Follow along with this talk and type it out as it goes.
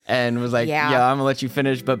and was like, yeah, I'm gonna let you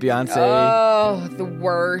finish, but Beyonce. Oh, the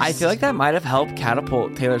worst. I feel like that might have helped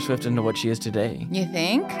catapult Taylor Swift into what she is today. You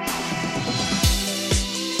think?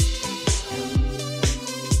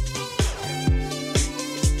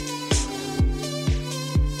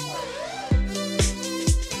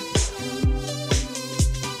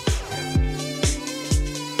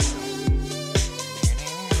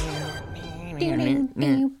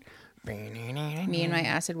 Me and my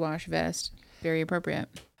acid wash vest. Very appropriate.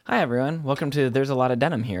 Hi, everyone. Welcome to There's a Lot of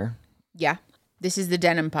Denim Here. Yeah. This is the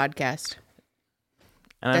Denim Podcast.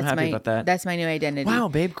 And I'm happy about that. That's my new identity. Wow,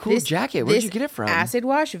 babe. Cool jacket. Where'd you get it from? Acid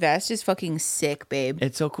wash vest is fucking sick, babe.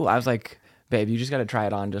 It's so cool. I was like, babe, you just got to try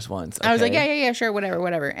it on just once. Okay? I was like, yeah, sure,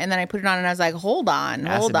 whatever. And then I put it on and I was like, hold on.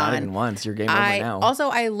 Not even once. You're game over now. Also,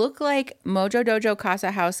 I look like Mojo Dojo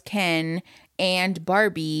Casa House Ken and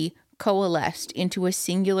Barbie coalesced into a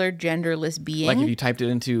singular genderless being. Like if you typed it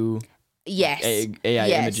into AI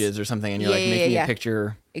images or something and you're make me a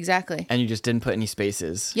picture. Exactly. And you just didn't put any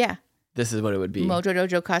spaces. Yeah. This is what it would be. Mojo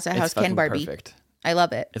Dojo Casa House Ken Barbie. Perfect. I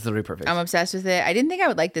love it. It's literally perfect. I'm obsessed with it. I didn't think I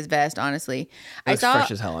would like this vest, honestly. It looks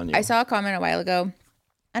fresh as hell on you. I saw a comment a while ago.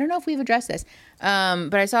 I don't know if we've addressed this,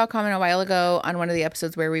 but I saw a comment a while ago on one of the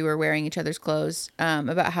episodes where we were wearing each other's clothes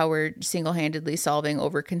about how we're single-handedly solving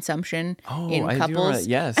overconsumption in couples. Do remember that.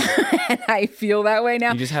 Yes. And I feel that way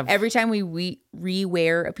now. You just have... Every time we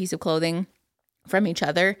re-wear a piece of clothing from each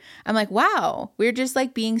other, I'm like, wow, we're just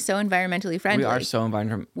like being so environmentally friendly. We are so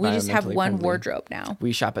environmentally friendly. We just have one wardrobe now.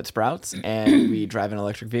 We shop at Sprouts and we drive an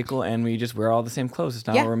electric vehicle and we just wear all the same clothes. It's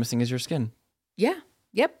not all we're missing is your skin. Yeah.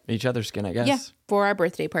 Yep. Each other's skin, I guess. Yeah. For our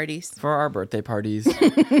birthday parties. Well,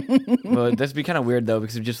 that'd be kind of weird though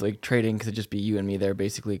because it'd just like trading because it'd just be you and me there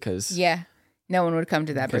basically because... Yeah. No one would come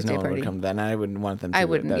to that birthday party. No one would come to that, and I wouldn't want them to. I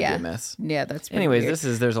wouldn't, That'd be a mess. Yeah, that's pretty Anyways,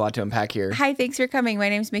 weird. There's a lot to unpack here. Hi, thanks for coming. My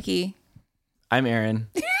name's Mickey. I'm Aaron.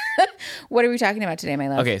 What are we talking about today, my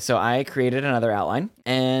love? Okay, so I created another outline,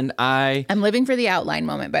 and I'm living for the outline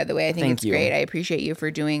moment, by the way. I think it's great. I appreciate you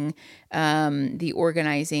for doing the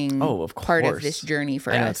organizing part of this journey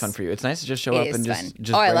for us. I know it's fun for you. It's nice to just show up and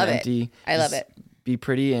just I love empty. I love it. Be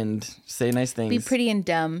pretty and say nice things. Be pretty and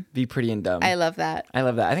dumb. I love that.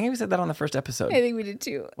 I think we said that on the first episode. I think we did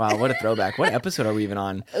too. Wow, what a throwback. What episode are we even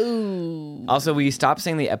on? Ooh. Also, we stopped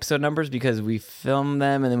saying the episode numbers because we film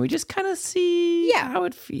them and then we just kind of see how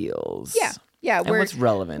it feels. Yeah. Yeah. And what's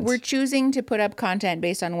relevant. We're choosing to put up content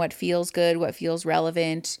based on what feels good, what feels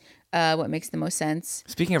relevant, what makes the most sense.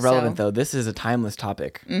 Speaking of relevant, though, this is a timeless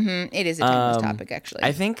topic. Mm-hmm. It is a timeless topic, actually.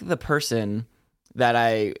 I think the person that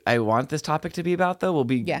I want this topic to be about, though, will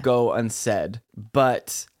go unsaid.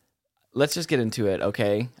 But let's just get into it,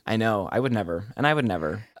 okay? I know. I would never. And I would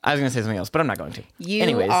never. I was going to say something else, but I'm not going to. I'm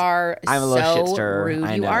a little shit stirrer.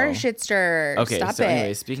 Rude. You are a shit stirrer. Okay, Stop so it.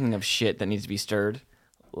 anyway, speaking of shit that needs to be stirred,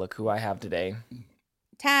 look who I have today.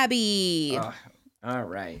 Tabby. All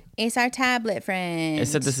right. It's our tablet friend. It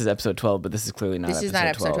said this is episode 12, but this is clearly not episode 12. This is not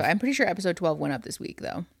episode 12. I'm pretty sure episode 12 went up this week,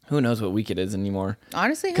 though. Who knows what week it is anymore?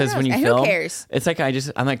 Honestly, who knows? When you film, who cares? It's like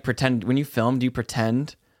I'm like pretend. When you film, do you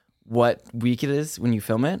pretend what week it is when you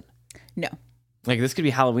film it? No. Like this could be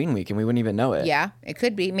Halloween week and we wouldn't even know it. Yeah, it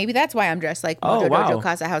could be. Maybe that's why I'm dressed like Mojo Dojo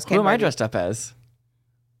Casa House Ken. Who am I dressed up as?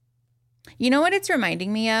 You know what it's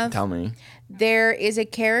reminding me of? Tell me. There is a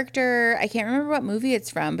character, I can't remember what movie it's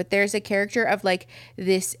from, but there's a character of like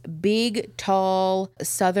this big, tall,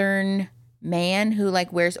 southern man who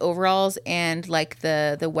like wears overalls and like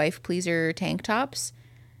the wife pleaser tank tops.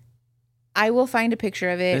 I will find a picture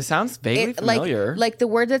of it. It sounds vaguely familiar. Like the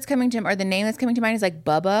word that's coming to or the name that's coming to mind is like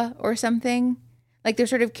Bubba or something. Like there's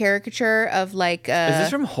sort of caricature of like is this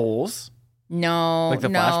from Holes? No. Like the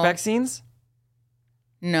flashback scenes?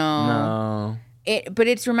 No. But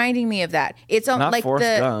it's reminding me of that. It's not like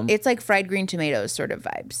Forrest Gump. It's like fried green tomatoes sort of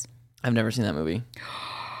vibes. I've never seen that movie.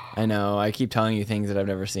 I know. I keep telling you things that I've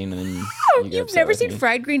never seen, and then you've never seen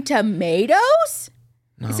fried green tomatoes?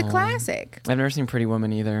 No. It's a classic. I've never seen Pretty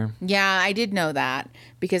Woman either. Yeah, I did know that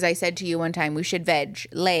because I said to you one time we should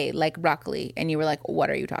lay like broccoli, and you were like,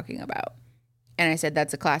 "What are you talking about?" And I said,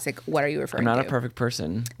 "That's a classic. What are you referring to?" I'm not a perfect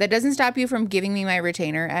person. That doesn't stop you from giving me my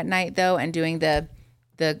retainer at night, though, and doing the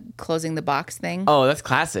closing the box thing. Oh, that's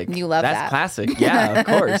classic. You love that. That's classic. Yeah, of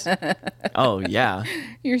course. Oh, yeah.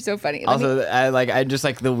 You're so funny. I just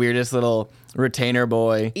like the weirdest little retainer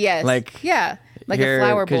boy. Yes. Like a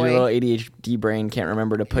flower boy. Because your little ADHD brain can't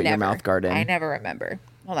remember to put your mouth guard in. I never remember.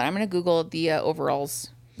 Hold on, I'm gonna Google the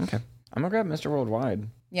overalls. Okay. I'm gonna grab Mr. Worldwide.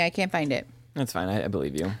 Yeah, I can't find it. That's fine. I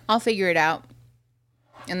believe you. I'll figure it out.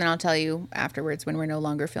 And then I'll tell you afterwards when we're no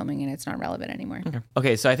longer filming and it's not relevant anymore.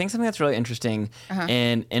 Okay, so I think something that's really interesting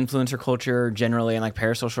in influencer culture generally and like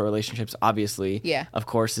parasocial relationships, obviously, of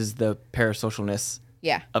course, is the parasocialness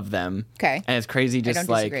of them. Okay. And it's crazy just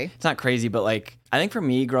like, it's not crazy, but like, I think for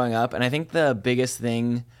me growing up, and I think the biggest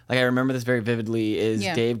thing, like I remember this very vividly, is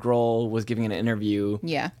Dave Grohl was giving an interview.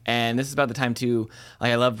 Yeah. And this is about the time too,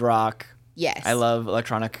 like I loved rock. Yes. I love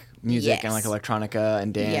electronic music and like electronica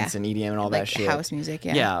and dance and EDM and all like that shit. House music,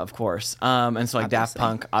 Yeah, of course. And so like Daft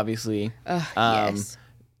Punk, obviously. Yes.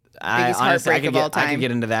 Biggest heartbreak of all time. I could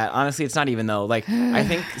get into that. Honestly, it's not even though. Like, I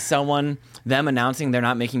think them announcing they're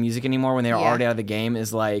not making music anymore when they were already out of the game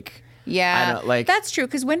is like... Yeah, I don't, like, that's true.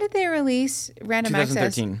 Because when did they release Random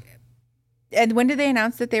 2013. Access? And when did they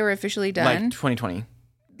announce that they were officially done? Like 2020.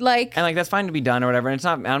 Like, and like that's fine to be done or whatever. And it's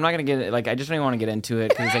not. I'm not gonna get it. Like I just don't even want to get into it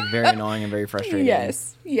because it's like very annoying and very frustrating.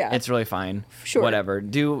 Yes. Yeah. It's really fine. Sure. Whatever.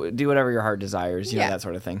 Do whatever your heart desires. You know, that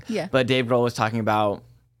sort of thing. Yeah. But Dave Grohl was talking about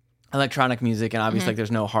electronic music, and obviously like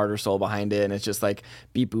there's no heart or soul behind it, and it's just like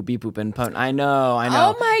beep boop and punt. I know.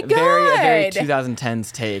 Oh my god! Very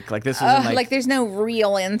 2010s take. Like this was like there's no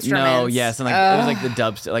real instruments. No, yes, and like it was like the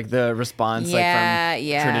dubstep, like the response like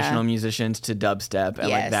from traditional musicians to dubstep and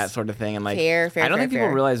like that sort of thing. And like I don't think people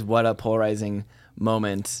realize what a polarizing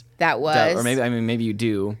moment that was. Or maybe you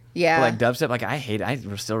do. Yeah. But like dubstep, like I hate it. I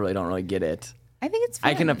still really don't really get it. I think it's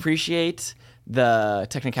fun. I can appreciate the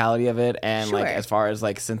technicality of it and like as far as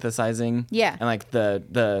like synthesizing and like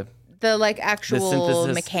the like actual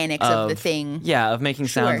mechanics of the thing of making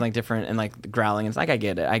sounds like different and like growling. It's like I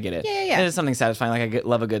get it and it's something satisfying. Like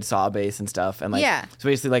love a good saw bass and stuff, and like so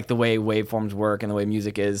basically like the way waveforms work and the way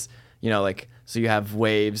music is, you know, like so you have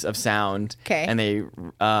waves of sound and they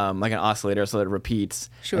like an oscillator so that it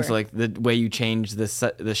repeats, and so like the way you change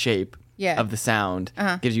the shape of the sound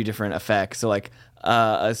gives you different effects. So like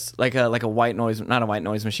like a white noise, not a white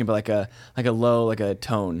noise machine, but like a low, like a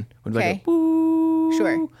tone would be like a woo.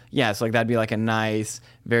 Sure. Yeah, so like that'd be like a nice,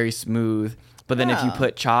 very smooth. But then if you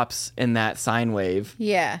put chops in that sine wave,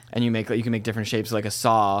 and you can make different shapes. So like a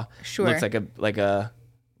saw looks like a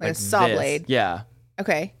saw blade. Yeah.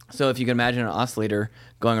 Okay. So if you can imagine an oscillator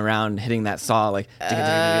going around hitting that saw, like you know,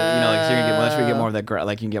 like so that's where you get more of the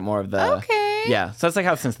like you can get more of the yeah. So that's like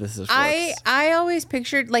how synthesis works. I always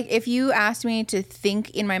pictured like if you asked me to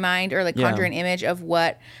think in my mind or like conjure an image of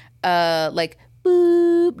what like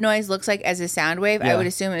boop noise looks like as a sound wave, I would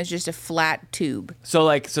assume it was just a flat tube. So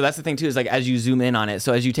that's the thing too, is like as you zoom in on it,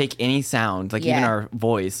 so as you take any sound, like even our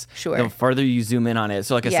voice, the further you zoom in on it,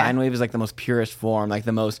 so like a sine wave is like the most purest form, like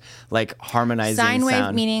the most like harmonizing sine wave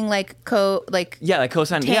sound. Meaning like like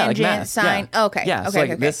cosine, tangent, like math, sine. Okay. Yeah. So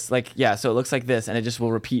like this, like so it looks like this, and it just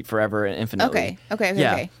will repeat forever and infinitely.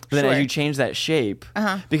 Okay. But then as you change that shape,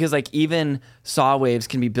 because like even saw waves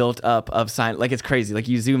can be built up of sine, like it's crazy. Like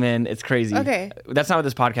you zoom in, it's crazy. Okay. That's not what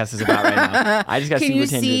this podcast is about right now. I just got super tangent.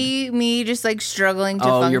 Can you see me just like struggling to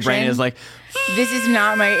function? Oh, your brain is like, this is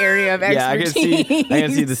not my area of expertise. I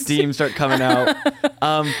can see the steam start coming out.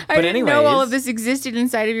 But I didn't know all of this existed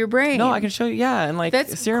inside of your brain. No, I can show you. Yeah, and like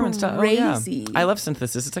that's serum and stuff. Crazy. I love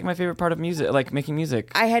synthesis. It's like my favorite part of music, like making music.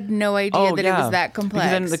 I had no idea that it was that complex.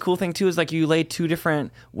 Because then the cool thing too is like you lay two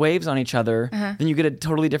different waves on each other, then you get a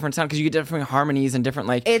totally different sound because you get different harmonies and different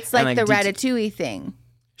like. It's like the ratatouille thing.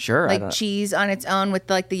 Sure. Like cheese on its own with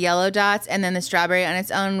like the yellow dots, and then the strawberry on its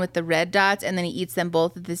own with the red dots, and then he eats them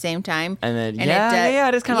both at the same time. And then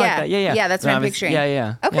it is kind of like that. Yeah. That's what I'm picturing.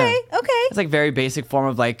 Yeah. Okay. It's like very basic form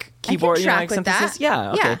of like keyboard, I can track with synthesis. That.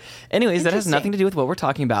 Yeah. Okay. Anyways, that has nothing to do with what we're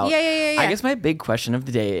talking about. Yeah. I guess my big question of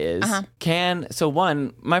the day is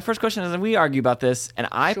my first question is, and we argue about this, and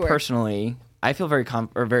I personally, I feel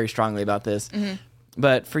very strongly about this. Mm-hmm.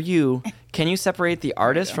 But for you, can you separate the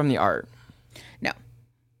artist from the art? No.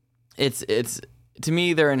 It's to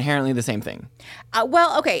me, they're inherently the same thing.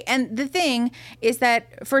 Well, okay. And the thing is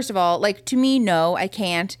that, first of all, like to me, no, I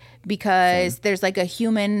can't, because there's like a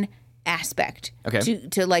human aspect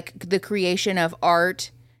to like the creation of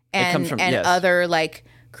art and other like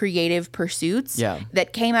creative pursuits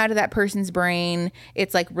that came out of that person's brain.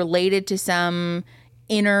 It's like related to some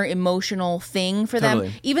inner emotional thing for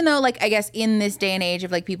them, even though like I guess in this day and age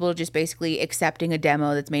of like people just basically accepting a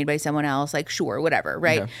demo that's made by someone else, like sure, whatever,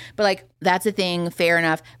 right? But like that's a thing, fair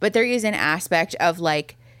enough, but there is an aspect of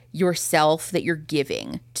like yourself that you're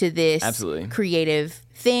giving to this creative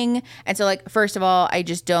thing. And so like first of all, I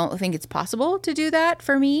just don't think it's possible to do that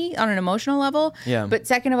for me on an emotional level. But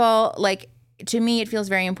second of all, like to me it feels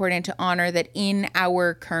very important to honor that in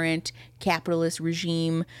our current capitalist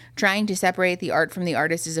regime. Trying to separate the art from the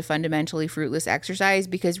artist is a fundamentally fruitless exercise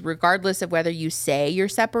because regardless of whether you say you're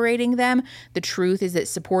separating them, the truth is that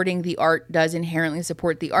supporting the art does inherently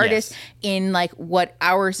support the artist in like what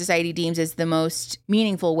our society deems as the most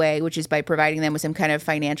meaningful way, which is by providing them with some kind of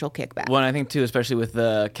financial kickback. Well, and I think too, especially with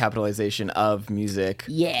the capitalization of music,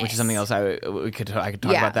 which is something else I could talk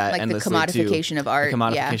about that like endlessly the commodification of art. The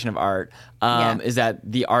commodification of art is that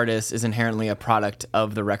the artist is inherently a product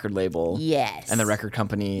of the record label. Yes. And the record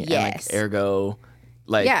company. Yes. And like ergo,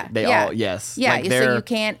 like they all like so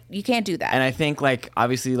you can't do that. And I think like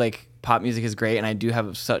obviously like pop music is great, and I do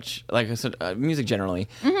have such like music generally,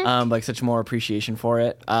 like such more appreciation for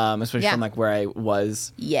it, especially from like where I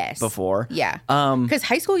was before. Yeah. Because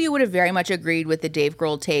high school, you would have very much agreed with the Dave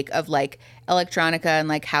Grohl take of like electronica and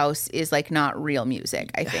like house is like not real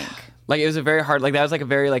music, I think. Like it was a very hard, like that was like a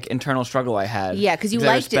very like internal struggle I had. Yeah, because you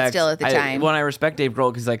liked it still at the time. Well, I respect Dave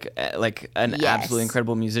Grohl because like an absolutely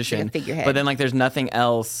incredible musician. Like a figurehead. But then like there's nothing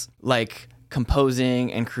else like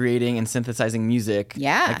composing and creating and synthesizing music.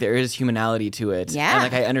 Yeah. Like there is humanality to it. Yeah. And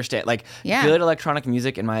like I understand, like good electronic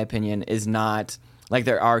music, in my opinion, is not. Like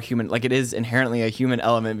there are human, like it is inherently a human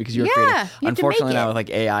element because you're creating. Unfortunately, now with like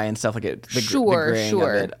AI and stuff, like the graying of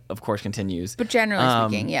it, of course, continues. But generally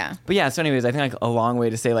speaking, yeah. But yeah, so anyways, I think like a long way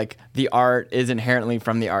to say like the art is inherently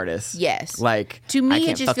from the artist. Yes. Like to me,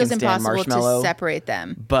 it just feels impossible to separate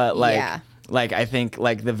them. But like I think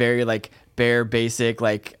like the very like bare basic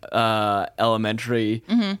like elementary.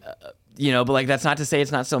 You know, but like that's not to say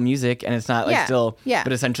it's not still music, and it's not like still,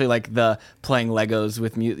 but essentially like the playing Legos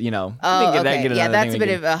with music, you know. Okay. That's a bit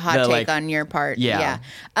of a hot take on your part. Yeah.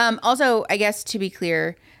 Also, I guess to be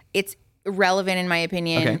clear, it's relevant in my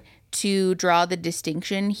opinion to draw the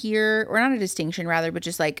distinction here, or not a distinction rather, but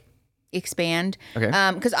just like expand.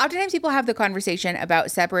 Because oftentimes people have the conversation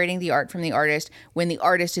about separating the art from the artist when the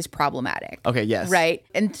artist is problematic. Right?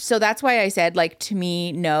 And so that's why I said, like, to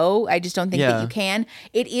me, no, I just don't think that you can.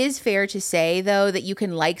 It is fair to say, though, that you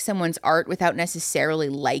can like someone's art without necessarily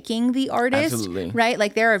liking the artist. Absolutely. Right?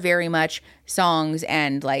 Like, there are very much songs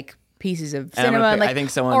and, like, pieces of cinema and, like, I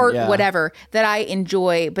think art, whatever, that I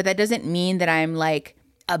enjoy, but that doesn't mean that I'm, like,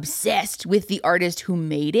 obsessed with the artist who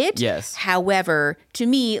made it. Yes. However, to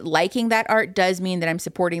me, liking that art does mean that I'm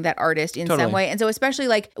supporting that artist in some way. And so especially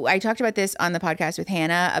like I talked about this on the podcast with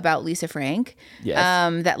Hannah about Lisa Frank.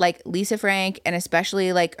 Yes. That like Lisa Frank and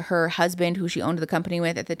especially like her husband who she owned the company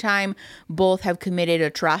with at the time both have committed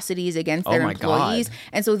atrocities against their employees. God.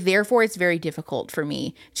 And so therefore it's very difficult for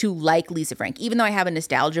me to like Lisa Frank. Even though I have a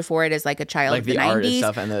nostalgia for it as like a child of the 90s,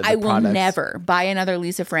 stuff and the I will never buy another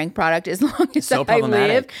Lisa Frank product as long as I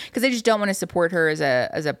live. Because I just don't want to support her as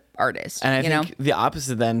a artist. And I think the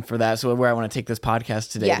opposite then for that, so where I want to take this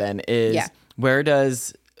podcast today then is where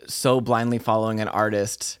does so blindly following an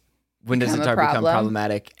artist, when does it start become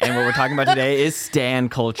problematic? And what we're talking about today is stan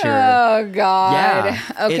culture. Oh, God.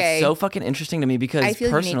 Yeah. Okay. It's so fucking interesting to me because I feel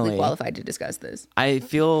personally uniquely qualified to discuss this. I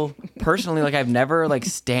feel personally like I've never like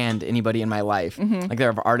stanned anybody in my life. Like there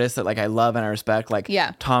are artists that like I love and I respect, like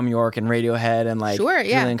Tom York and Radiohead and like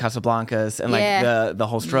Julian Casablancas and like the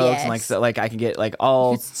whole Strokes and like so, like I can get like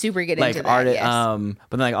all super get like into artists, that,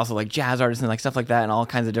 but then like also like jazz artists and like stuff like that and all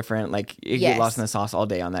kinds of different like you get lost in the sauce all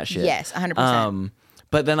day on that shit. Yes, 100%.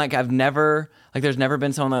 But then, like, there's never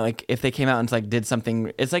been someone that, like, if they came out and, like, did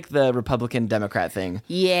something, it's like the Republican-Democrat thing.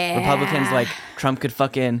 Yeah. Republicans, like, Trump could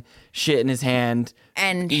fucking shit in his hand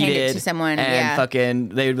and hand it to someone. And fucking,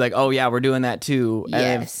 they would be like, oh, yeah, we're doing that too.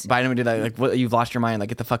 And if Biden would do that, like, what, you've lost your mind, like,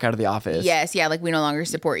 get the fuck out of the office. Yes, yeah, like, we no longer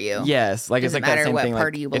support you. Yes, like, it's like that same thing.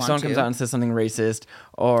 Like, if someone comes out and says something racist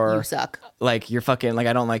or you suck. Like, you're fucking, like,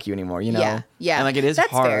 I don't like you anymore, you know? Yeah, yeah. And, like, it is That's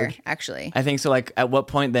hard. Fair, actually. I think so, like, at what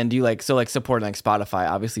point then do you, like, support, like, Spotify,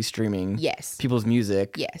 obviously streaming people's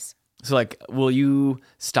music. Yes. So, like, will you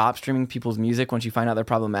stop streaming people's music once you find out they're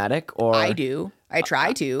problematic? Or I do. I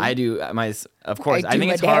try to. I do. Of course. I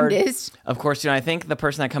think it's hard. Of course, you know, I think the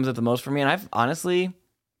person that comes up the most for me, and I've honestly,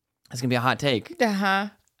 it's going to be a hot take. Uh-huh.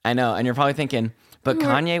 I know. And you're probably thinking, but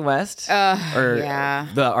Kanye West,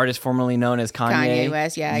 the artist formerly known as Kanye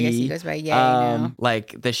West, I guess he goes by Ye now.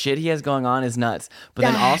 Like, the shit he has going on is nuts. But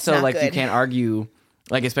then also, like, you can't argue,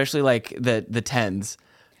 like, especially, like, the tens.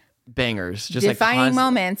 Bangers, just defining like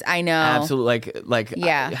moments. I know, absolutely. Like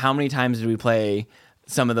how many times did we play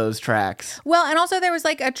some of those tracks? Well, and also there was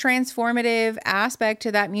like a transformative aspect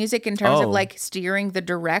to that music in terms of like steering the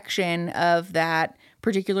direction of that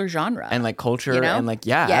particular genre and like culture, you know? And like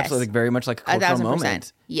absolutely, like very much like a cultural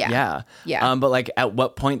moment. Yeah. But like, at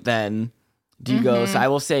what point then do you go? So I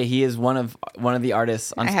will say he is one of the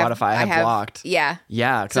artists on Spotify I have blocked. Yeah.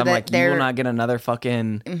 Yeah, because I'm like, you will not get another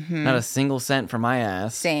fucking, not a single cent from my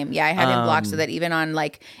ass. Same. Yeah, I have him blocked so that even on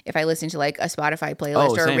like, if I listen to like a Spotify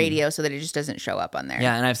playlist or a radio, so that it just doesn't show up on there.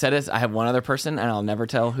 Yeah, and I've said this, I have one other person and I'll never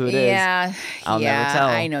tell who it is. Yeah. I'll never tell.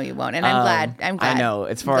 I know you won't. And I'm glad. I know.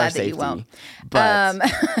 It's for our safety. You won't. But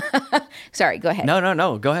sorry, go ahead.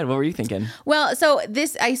 No. Go ahead. What were you thinking? Well, so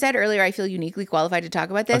this, I said earlier, I feel uniquely qualified to talk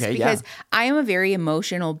about this because I am a very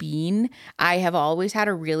emotional being. I have always had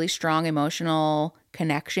a really strong emotional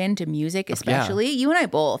connection to music, especially. You and I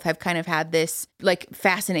both have kind of had this like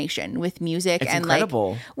fascination with music. It's and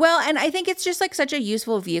incredible. Like, well, and I think it's just like such a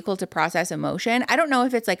useful vehicle to process emotion. I don't know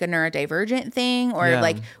if it's like a neurodivergent thing or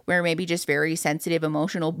like we're maybe just very sensitive,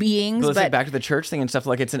 emotional beings. But like back to the church thing and stuff,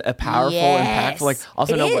 like it's a powerful, impactful, like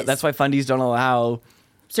also that's why fundies don't allow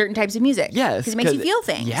certain types of music. Yes. Because it makes you feel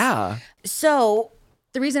things. Yeah. So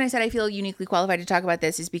the reason I said I feel uniquely qualified to talk about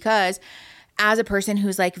this is because as a person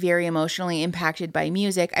who's like very emotionally impacted by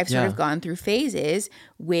music, I've sort of gone through phases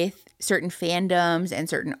with certain fandoms and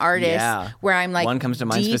certain artists where I'm like, one comes to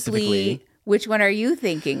mind specifically. Which one are you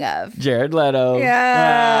thinking of? Jared Leto.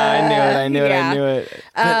 Yeah. I knew it.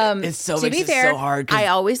 But it's so, to be fair, so hard. I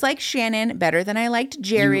always liked Shannon better than I liked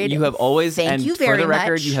Jared. You have always, Thank you very for the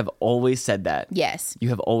record, much. you have always said that. Yes. You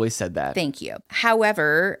have always said that. Thank you.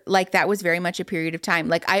 However, like that was very much a period of time.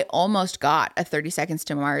 Like I almost got a 30 Seconds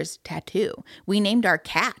to Mars tattoo. We named our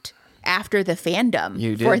cat after the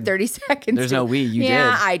fandom for 30 seconds. There's no we, you did.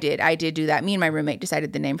 Yeah, I did do that. Me and my roommate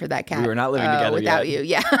decided the name for that cat. We were not living together without yet. you.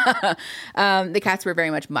 Yeah. The cats were very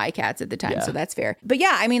much my cats at the time, so that's fair. But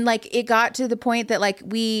yeah, I mean, like it got to the point that like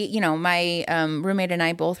we, you know, my roommate and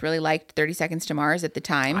I both really liked 30 Seconds to Mars at the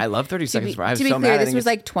time. I love 30 Seconds to Mars. To be clear, this was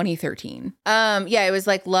like 2013. Yeah, it was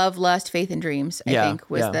like Love, Lust, Faith and Dreams, I think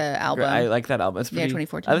was the album. I like that album. It's pretty,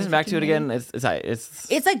 2014. I listened back to it again.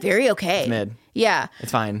 It's like very okay. It's mid. Yeah.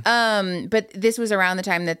 It's fine. But this was around the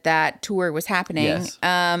time that tour was happening. Yes.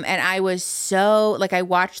 And I was so, like, I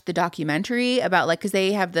watched the documentary about, like, because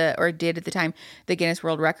they have did at the time, the Guinness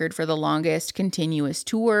World Record for the longest continuous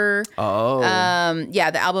tour. Oh. Yeah,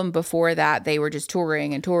 the album before that, they were just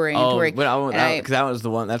touring and touring and touring. What album? Because that was the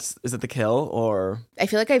one, is it The Kill or? I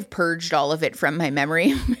feel like I've purged all of it from my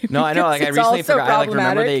memory. No, I know. Like, I recently forgot. I, like,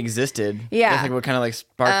 remember they existed. Yeah. That's, like, what kind of, like,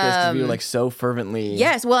 sparked this because we were, like, so fervently.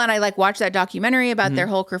 Yes. Well, and I, like, watched that documentary about their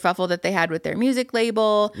whole kerfuffle that they had with their music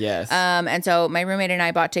label. Yes. And so my roommate and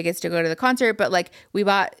I bought tickets to go to the concert, but like we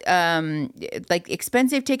bought like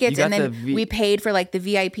expensive tickets and then we paid for like the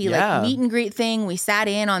VIP like meet and greet thing. We sat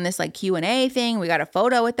in on this like Q&A thing. We got a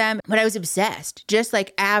photo with them, but I was obsessed, just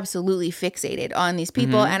like absolutely fixated on these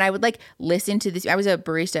people. And I would like listen to this. I was a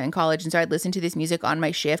barista in college. And so I'd listen to this music on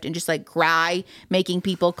my shift and just like cry making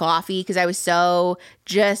people coffee because I was so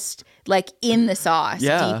just like in the sauce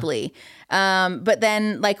deeply. But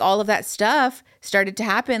then like all of that stuff started to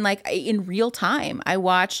happen like in real time. I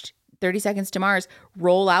watched 30 Seconds to Mars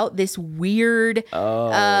roll out this weird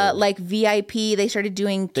like VIP. They started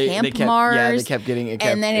doing Camp Mars. Yeah, they kept getting it.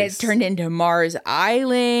 And then it turned into Mars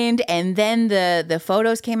Island. And then the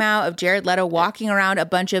photos came out of Jared Leto walking around a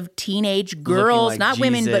bunch of teenage girls, like not Jesus.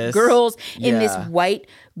 Women, but girls in this white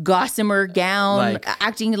gossamer gown, like,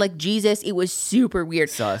 acting like Jesus. It was super weird.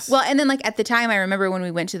 Sus. Well, and then like at the time, I remember when we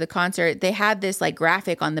went to the concert, they had this like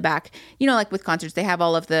graphic on the back. You know, like with concerts, they have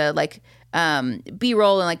all of the like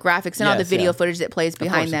B-roll and like graphics and all the video footage that plays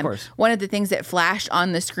behind them. One of the things that flashed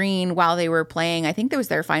on the screen while they were playing, I think that was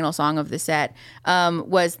their final song of the set,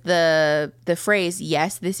 was the phrase,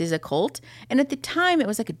 "Yes, this is a cult." And at the time, it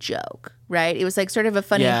was like a joke, right? It was like sort of a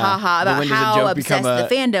funny haha about how obsessed the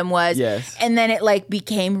fandom was. Yes. And then it like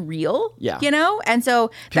became real, you know? And so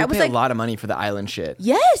people that was pay like a lot of money for the island shit.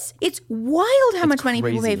 Yes. It's wild how much money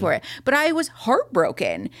people pay for it. But I was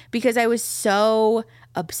heartbroken because I was so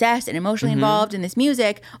obsessed and emotionally involved in this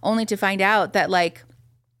music, only to find out that like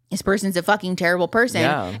this person's a fucking terrible person.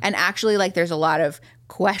 And actually like there's a lot of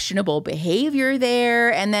questionable behavior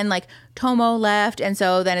there. And then like Tomo left. And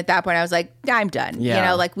so then at that point I was like, I'm done. You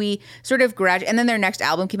know, like we sort of graduated. And then their next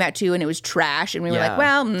album came out too and it was trash. And we were like,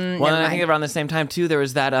 well, never mind. I think around the same time too, there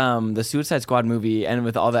was that the Suicide Squad movie and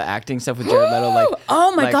with all the acting stuff with Jared Leto. Like,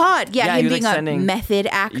 oh my God. Yeah, him being like a method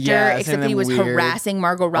actor, except that he was harassing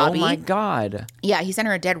Margot Robbie. Oh my God. Yeah, he sent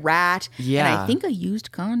her a dead rat. And I think a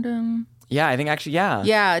used condom. Yeah, I think actually,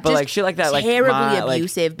 yeah, but like shit like that, like terribly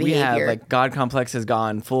abusive behavior. We have like God complex has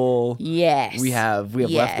gone full. Yes, we have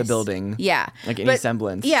left the building. Yeah, like any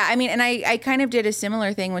semblance. Yeah, I mean, and I kind of did a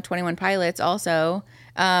similar thing with 21 Pilots also.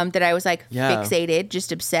 that I was like fixated,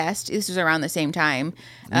 just obsessed. This was around the same time.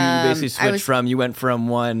 You basically switched you went from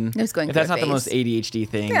one. I was going. If that's not the most ADHD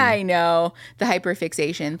thing. I know, the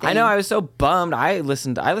hyperfixation thing. I know. I was so bummed. I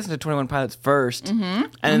listened to 21 Pilots first, and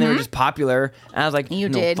then they were just popular, and I was like,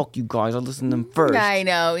 fuck you guys, I'll listen to them first. I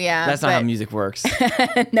know. Yeah, that's not how music works.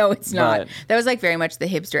 No, it's not. That was like very much the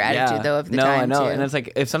hipster attitude though of the time. No, I know. Too. And it's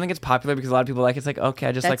like if something gets popular because a lot of people like it, it's like, okay,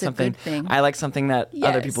 I just like something. I like something that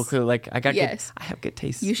other people could like. I have good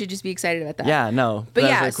taste. You should just be excited about that. Yeah, no. But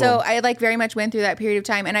yeah, really cool. So I like very much went through that period of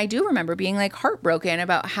time, and I do remember being like heartbroken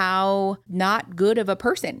about how not good of a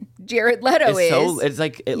person Jared Leto is. It's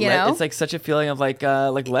like it's like such a feeling of like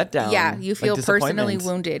letdown. Yeah, you feel personally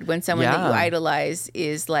wounded when someone that you idolize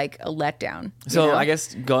is like a letdown. So I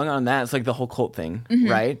guess going on that, it's like the whole cult thing,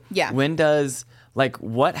 right? Yeah. When does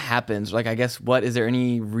what happens? Like, I guess, is there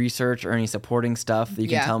any research or any supporting stuff that you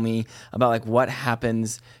can tell me about like what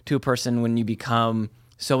happens to a person when you become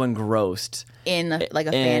so engrossed in like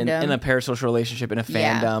a fandom, in a parasocial relationship, in a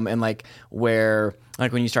fandom, and like where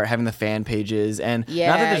like when you start having the fan pages, and not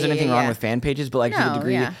that there's anything wrong with fan pages, but like to the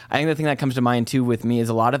degree, I think the thing that comes to mind too with me is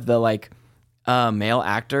a lot of the like male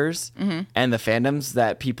actors and the fandoms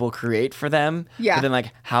that people create for them. Yeah. But then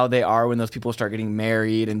like how they are when those people start getting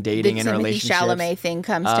married and dating and relationships. The Chalamet thing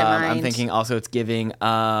comes to mind. I'm thinking also it's giving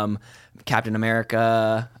Captain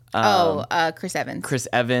America. Chris Evans. Chris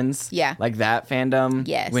Evans. Yeah. Like that fandom.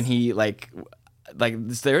 Yes. When he like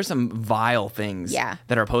there's some vile things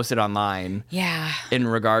that are posted online. Yeah. In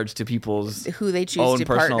regards to people's who they choose to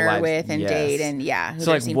partner lives. With and date and who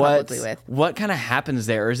they're seen publicly with. What kind of happens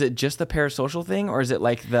there? Or is it just the parasocial thing, or is it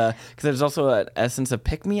like because there's also an essence of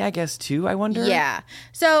pick me, I guess, too, I wonder? Yeah.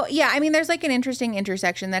 So I mean there's like an interesting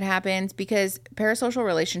intersection that happens because parasocial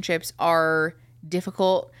relationships are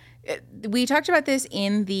difficult. We talked about this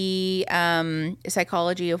in the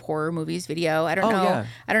psychology of horror movies video. I don't know. Yeah.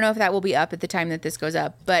 I don't know if that will be up at the time that this goes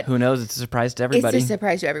up, but who knows? It's a surprise to everybody. It's a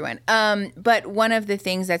surprise to everyone. But one of the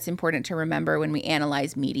things that's important to remember when we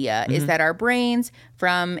analyze media is that our brains,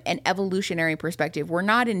 from an evolutionary perspective, were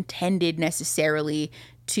not intended necessarily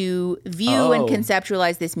to view and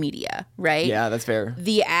conceptualize this media, right? Yeah, that's fair.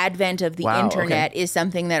 The advent of the internet is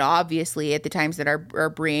something that obviously at the times that our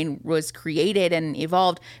brain was created and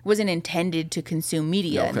evolved wasn't intended to consume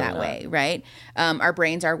media in that way, right? Our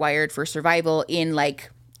brains are wired for survival in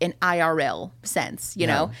like an IRL sense, you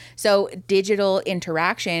know? So digital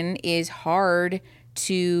interaction is hard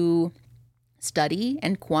to study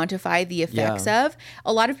and quantify the effects of.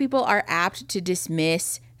 A lot of people are apt to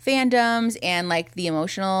dismiss fandoms and like the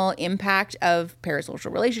emotional impact of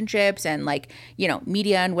parasocial relationships and like,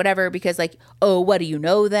 media and whatever, because like, oh, what do you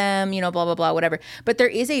know them, blah, blah, blah, whatever. But there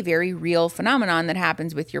is a very real phenomenon that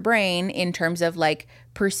happens with your brain in terms of like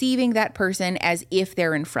perceiving that person as if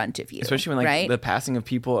they're in front of you. Especially when like the passing of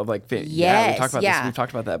people of like, we've talked about this. We've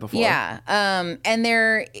talked about that before. Yeah. And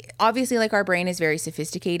they're obviously like our brain is very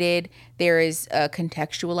sophisticated. There is a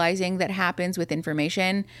contextualizing that happens with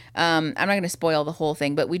information. I'm not going to spoil the whole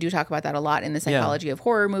thing, but we do talk about that a lot in the psychology of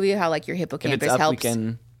horror movie, how like your hippocampus helps.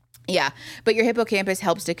 Yeah, but your hippocampus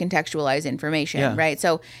helps to contextualize information, right?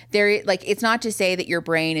 So there, like, it's not to say that your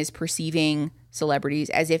brain is perceiving celebrities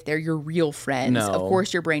as if they're your real friends. No. Of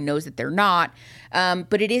course, your brain knows that they're not,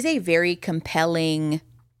 but it is a very compelling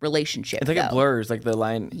relationship. It's like it blurs, like the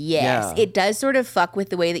line. Yes, it does sort of fuck with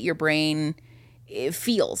the way that your brain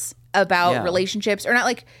feels about relationships, or not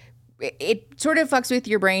like. It sort of fucks with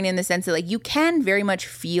your brain in the sense that like you can very much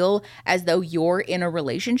feel as though you're in a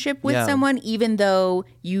relationship with someone, even though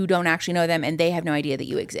you don't actually know them and they have no idea that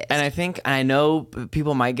you exist. And I know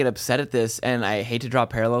people might get upset at this, and I hate to draw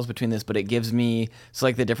parallels between this, but it gives me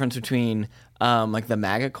like the difference between like the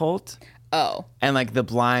MAGA cult. Oh. And like the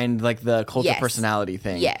blind, like the cult of personality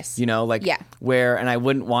thing. Yes. Where, and I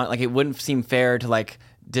wouldn't want, like, it wouldn't seem fair to like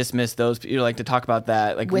dismiss those, like to talk about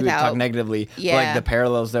that, like we would talk negatively, but like the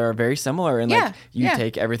parallels there are very similar, and like you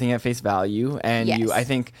take everything at face value, and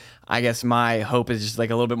I guess my hope is just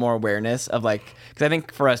like a little bit more awareness of like, because I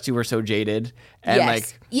think for us too, we're so jaded, and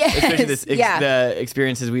especially the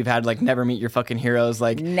experiences we've had, like never meet your fucking heroes,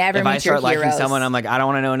 like if I start liking someone, I'm like, I don't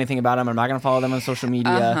want to know anything about them, I'm not going to follow them on social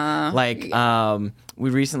media.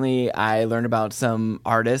 I learned about some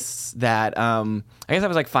artists that I guess I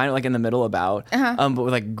was like fine, like in the middle about, but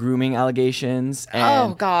with like grooming allegations. And,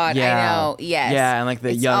 oh God, I know. Yes. Yeah, and like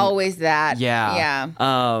it's always that. Yeah.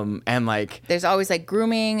 And like there's always like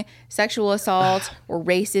grooming, sexual assault, or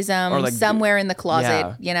racism, or like somewhere in the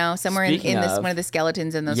closet. Somewhere in this one of the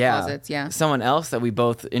skeletons in those closets. Yeah. Someone else that we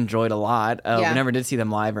both enjoyed a lot. We never did see them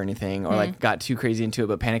live or anything, or like got too crazy into it.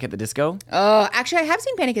 But Panic at the Disco. Oh, actually, I have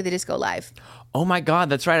seen Panic at the Disco live. Oh my God,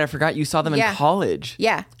 that's right. I forgot you saw them in college.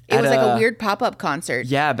 Yeah. It was like a weird pop-up concert.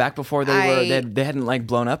 Yeah, back before they hadn't like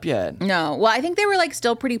blown up yet. No. Well, I think they were like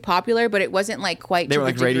still pretty popular, but it wasn't like quite They to were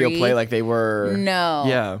the like degree. radio play like they were. No.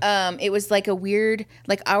 Yeah. It was like a weird,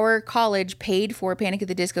 like our college paid for Panic at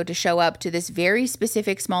the Disco to show up to this very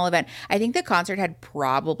specific small event. I think the concert had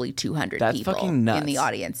probably 200 That's people fucking nuts. in the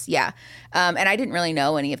audience. Yeah. And I didn't really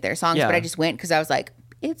know any of their songs, but I just went because I was like,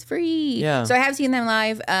 it's free. Yeah. So I have seen them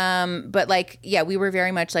live. But like, yeah, we were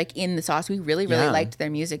very much like in the sauce. We really, really liked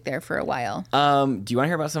their music there for a while. Do you want to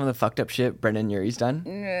hear about some of the fucked up shit Brendon Urie's done?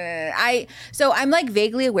 So I'm like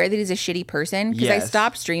vaguely aware that he's a shitty person because I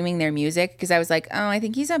stopped streaming their music because I was like, oh, I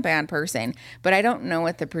think he's a bad person, but I don't know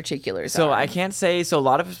what the particulars are. So I can't say. So a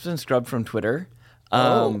lot of it's been scrubbed from Twitter.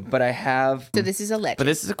 But I have. So this is a legend. But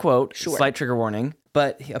this is a quote. Sure. Slight trigger warning.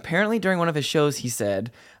 But apparently during one of his shows, he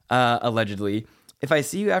said, allegedly, if I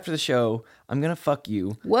see you after the show, I'm going to fuck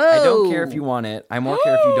you. Whoa. I don't care if you want it. I more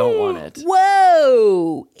care if you don't want it.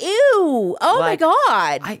 Whoa. Ew. Oh my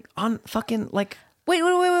God. Wait.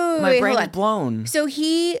 My brain is blown. So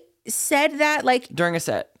he said that like During a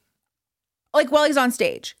set. Like while he's on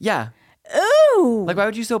stage. Yeah. Ooh. Like, why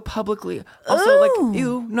would you so publicly? Also, like,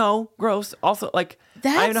 ew, no, gross. Also, like,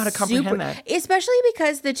 I don't know how to comprehend that. Especially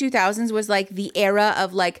because the 2000s was like the era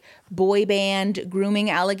of like boy band grooming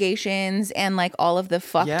allegations and like all of the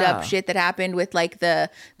fucked up shit that happened with like the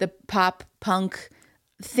pop punk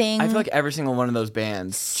thing. I feel like every single one of those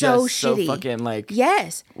bands so just shitty. So fucking like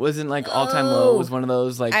wasn't like All Time Low was one of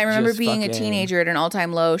those like I remember being a teenager at an All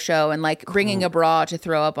Time Low show and like bringing a bra to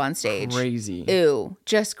throw up on stage. Crazy. Ew,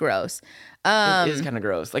 just gross. It is kind of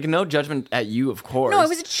gross. Like no judgment at you, of course. No, I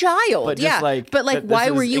was a child. But yeah, but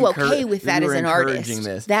why were you okay with that as an artist?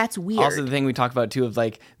 This. That's weird. Also, the thing we talked about too of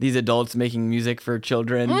like these adults making music for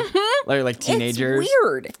children, like teenagers. It's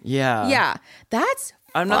weird. Yeah. Yeah, that's.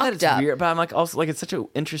 I'm not that it's weird, but I'm like also like it's such an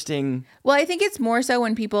interesting. Well, I think it's more so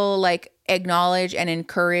when people like acknowledge and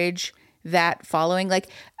encourage that following. Like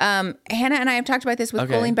Hannah and I have talked about this with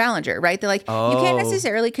Colleen Ballinger, right? They're like, you can't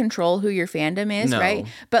necessarily control who your fandom is, right?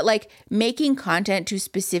 But like making content to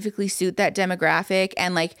specifically suit that demographic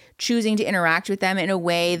and like choosing to interact with them in a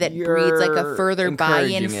way that breeds like a further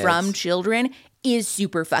buy-in from children is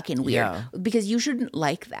super fucking weird because you shouldn't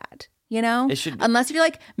like that. You know, unless you're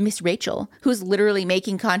like Miss Rachel, who's literally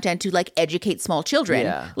making content to like educate small children.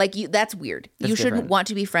 Yeah. Like that's weird. You shouldn't want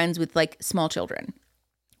to be friends with like small children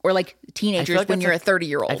or like teenagers like when you're like, a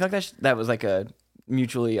 30-year-old. I feel like that was like a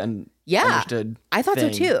mutually understood. I thought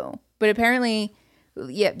thing. So too. But apparently,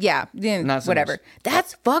 Not so whatever. much.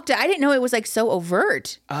 That's fucked up. I didn't know it was like so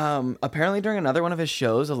overt. Apparently during another one of his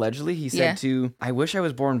shows, allegedly, he said I wish I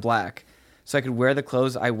was born black so I could wear the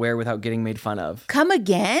clothes I wear without getting made fun of. Come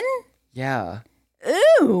again? Yeah.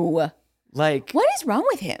 Ooh. Like, what is wrong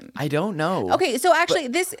with him? I don't know. Okay, so actually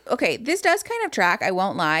this does kind of track, I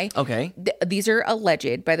won't lie. Okay. These are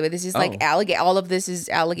alleged, by the way. This is like all of this is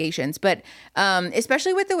allegations, but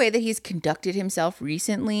especially with the way that he's conducted himself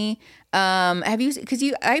recently.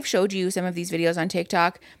 I've showed you some of these videos on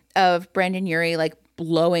TikTok of Brendon Urie like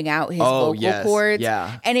blowing out his vocal cords.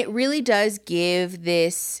 Yeah. And it really does give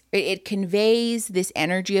this, it conveys this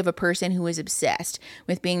energy of a person who is obsessed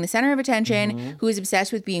with being the center of attention, who is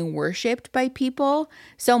obsessed with being worshipped by people,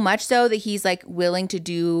 so much so that he's like willing to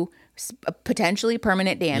do potentially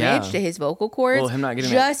permanent damage to his vocal cords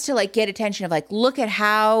just to like get attention of like, look at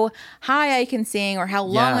how high I can sing or how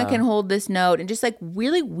long I can hold this note, and just like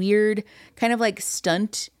really weird kind of like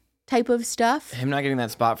stunt type of stuff. Him not getting that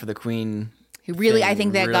spot for the Queen. Really, I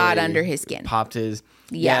think that really got under his skin. Popped his.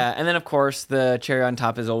 Yeah. And then, of course, the cherry on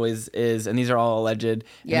top is, and these are all alleged, and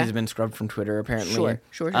these have been scrubbed from Twitter, apparently.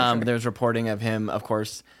 Sure. But there's reporting of him, of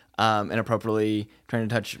course, inappropriately trying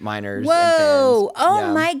to touch minors Whoa. and fans.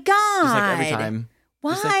 Oh, my God. Just like every time.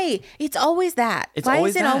 Why? It's always that. Why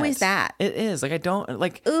is it always that? It is. Like, I don't,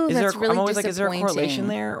 like, ooh, I'm always like, is there a correlation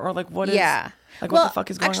there? Or, like, what is, like, what the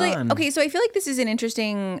fuck is going on? Okay, so I feel like this is an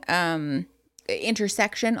interesting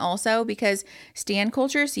intersection also, because stan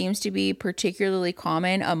culture seems to be particularly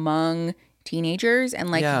common among teenagers and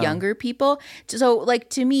like younger people. So like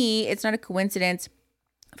to me, it's not a coincidence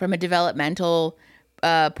from a developmental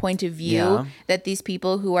point of view that these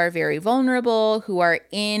people who are very vulnerable, who are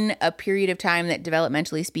in a period of time that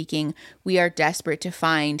developmentally speaking, we are desperate to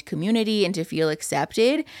find community and to feel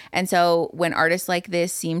accepted. And so when artists like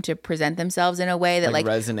this seem to present themselves in a way that like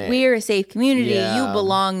resonate. We're a safe community, you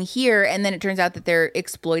belong here, and then it turns out that they're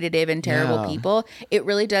exploitative and terrible people, it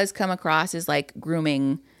really does come across as like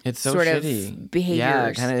grooming sort shitty. Of behaviors. Yeah,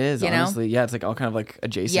 it kind of is, honestly. Know? Yeah, it's like all kind of like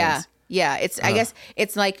adjacent. Yeah, it's I guess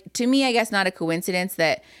it's like, to me, I guess not a coincidence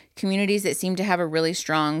that communities that seem to have a really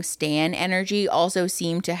strong stan energy also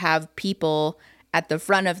seem to have people at the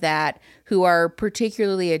front of that who are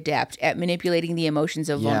particularly adept at manipulating the emotions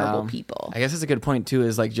of vulnerable people. I guess that's a good point too,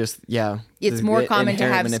 is like just, it's more common to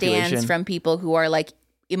have stans from people who are like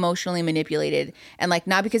emotionally manipulated and like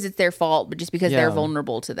not because it's their fault, but just because they're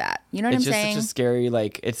vulnerable to that. You know what I'm saying? It's just such a scary,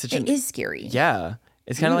 like, it is scary. Yeah.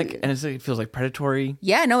 It's kind of like, and it feels like predatory.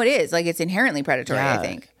 Yeah, no, it is. Like, it's inherently predatory, I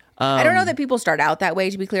think. I don't know that people start out that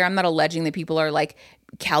way, to be clear. I'm not alleging that people are like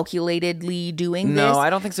calculatedly doing this. No,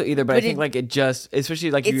 I don't think so either. But I think like it just,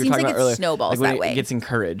 especially like you were talking about earlier, snowballs like when that way. It gets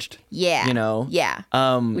encouraged. Yeah. You know? Yeah.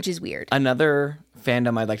 Which is weird. Another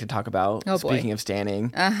fandom I'd like to talk about, speaking of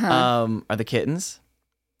standing, are the kittens.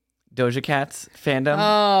 Doja Cat's fandom.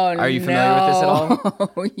 Oh, are you familiar with this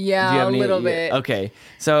at all? Yeah, a little bit. Okay.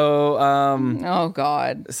 So, oh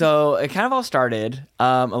God. So it kind of all started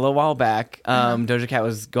a little while back. Doja Cat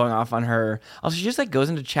was going off on her. Also, she just like goes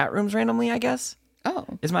into chat rooms randomly, I guess. Oh.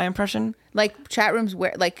 Is my impression. Like chat rooms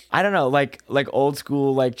where like I don't know, like old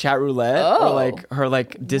school like chat roulette or like her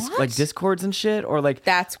like like discords and shit, or like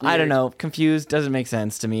that's weird. I don't know, confused, doesn't make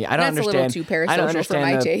sense to me. I don't understand. A little too parasocial I don't understand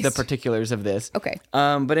for my taste. the particulars of this. Okay.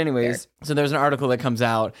 But anyways, so there's an article that comes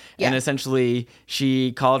out and essentially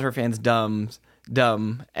she called her fans dumb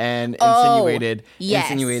and insinuated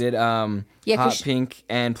Hot Pink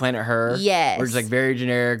and Planet Her were just like very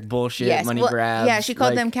generic bullshit money grabs. Yeah, she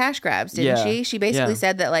called them cash grabs, didn't she? She basically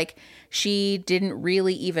said that like she didn't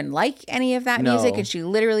really even like any of that music and she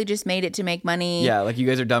literally just made it to make money. Yeah, like you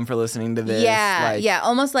guys are dumb for listening to this. Yeah,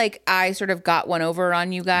 almost like I sort of got one over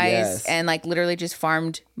on you guys and like literally just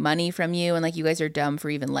farmed money from you and like you guys are dumb for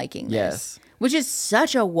even liking this. Yes. Which is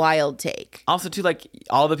such a wild take. Also, too, like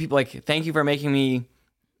all the people, like, thank you for making me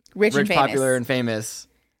rich and famous. Popular, and famous.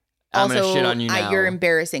 I'm gonna shit on you now. You're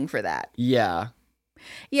embarrassing for that. Yeah.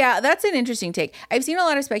 Yeah, that's an interesting take. I've seen a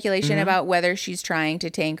lot of speculation about whether she's trying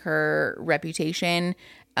to tank her reputation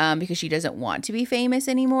because she doesn't want to be famous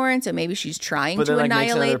anymore, and so maybe she's trying to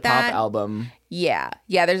annihilate that. Pop album. Yeah.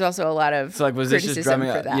 There's also a lot of was this just drumming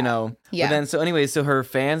up? You know. Yeah. But then anyways, so her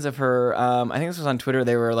fans of her, I think this was on Twitter.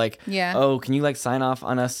 They were like, "Oh, can you like sign off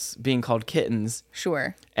on us being called kittens?"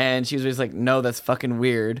 Sure. And she was just like, "No, that's fucking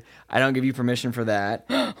weird. I don't give you permission for that."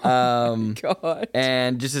 God.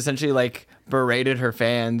 And just essentially like berated her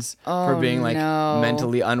fans for being like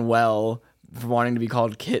mentally unwell, for wanting to be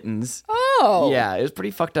called kittens. Oh. Yeah, it was pretty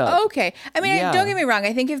fucked up. Okay. I mean, don't get me wrong.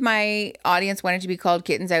 I think if my audience wanted to be called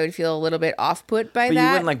kittens, I would feel a little bit off-put by that. But you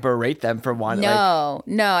wouldn't like berate them for wanting. No.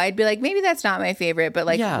 I'd be like, maybe that's not my favorite, but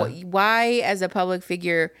like, why as a public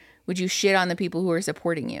figure would you shit on the people who are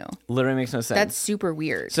supporting you? Literally makes no sense. That's super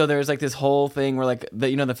weird. So there's like this whole thing where like the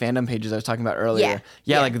fandom pages I was talking about earlier.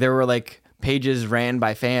 Yeah. Like there were like pages ran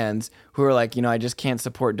by fans who were like, I just can't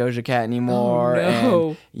support Doja Cat anymore.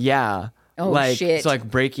 Oh, no. And oh, like, shit. So like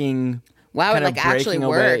breaking. Wow, it like actually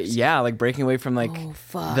worked. Yeah, like breaking away from like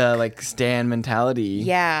the like stan mentality.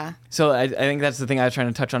 Yeah. So I think that's the thing I was trying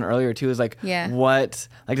to touch on earlier too, is like what,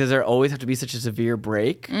 like, does there always have to be such a severe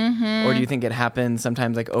break? Or do you think it happens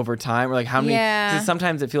sometimes like over time, or like how many, because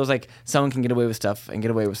sometimes it feels like someone can get away with stuff and get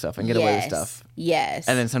away with stuff and get away with stuff. Yes.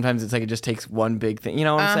 And then sometimes it's like it just takes one big thing. You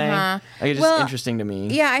know what I'm saying? Like it's just interesting to me.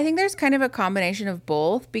 Yeah, I think there's kind of a combination of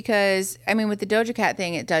both, because I mean with the Doja Cat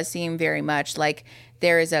thing, it does seem very much like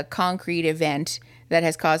there is a concrete event that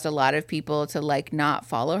has caused a lot of people to like not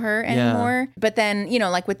follow her anymore. Yeah. But then,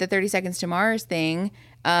 like with the 30 Seconds to Mars thing,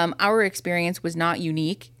 our experience was not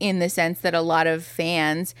unique in the sense that a lot of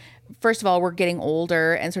fans, first of all, were getting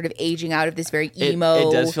older and sort of aging out of this very emo.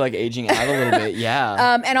 It does feel like aging out a little bit,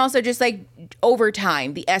 yeah. And also just like over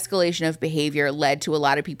time, the escalation of behavior led to a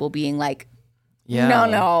lot of people being like,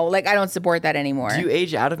 no, like I don't support that anymore. Do you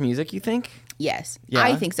age out of music, you think? Yes,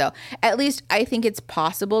 I think so. At least I think it's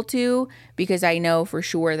possible to, because I know for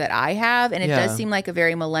sure that I have. And it does seem like a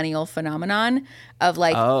very millennial phenomenon of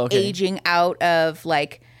like aging out of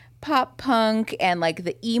like pop punk and like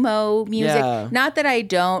the emo music. Yeah. Not that I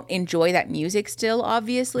don't enjoy that music still,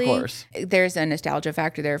 obviously. Of course. There's a nostalgia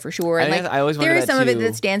factor there for sure. And like I always there is some of it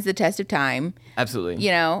that stands the test of time. Absolutely.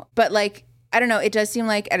 But like, I don't know. It does seem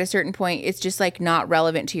like at a certain point, it's just like not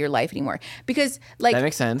relevant to your life anymore. Because like that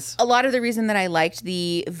makes sense. A lot of the reason that I liked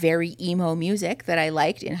the very emo music that I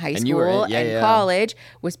liked in high school and college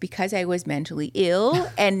was because I was mentally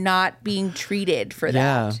ill and not being treated for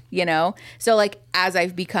that. So like as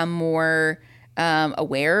I've become more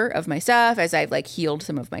aware of my stuff, as I've like healed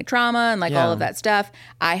some of my trauma and like all of that stuff,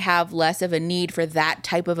 I have less of a need for that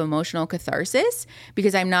type of emotional catharsis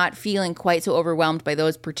because I'm not feeling quite so overwhelmed by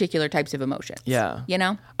those particular types of emotions. Yeah. You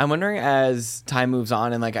know? I'm wondering as time moves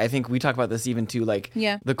on, and like I think we talk about this even too, like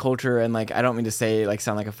the culture, and like I don't mean to say like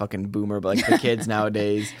sound like a fucking boomer, but like the kids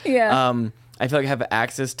nowadays. I feel like I have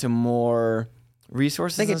access to more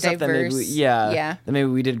resources like and stuff diverse, that maybe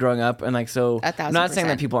we did growing up, and like so I'm not saying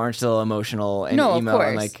that people aren't still emotional and emo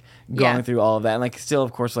and like going through all of that, and like still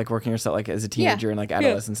of course like working yourself like as a teenager and like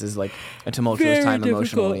adolescence is like a tumultuous Very time difficult.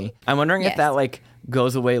 emotionally. I'm wondering if that like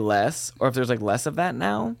goes away less, or if there's like less of that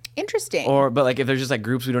now. Interesting. But like if there's just like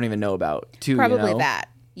groups we don't even know about too. Probably you know? that.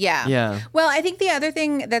 Yeah. Well, I think the other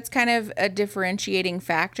thing that's kind of a differentiating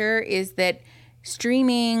factor is that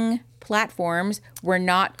streaming platforms were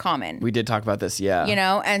not common. We did talk about this, yeah. You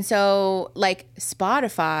know, and so like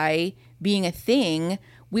Spotify being a thing,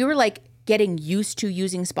 we were like getting used to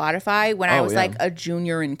using Spotify when I was like a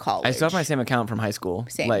junior in college. I still have my same account from high school.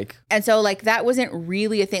 Same. Like, and so like that wasn't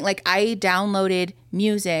really a thing. Like I downloaded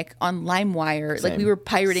music on LimeWire. Like we were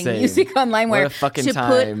pirating music on LimeWire to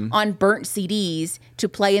put on burnt CDs to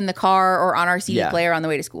play in the car or on our CD player on the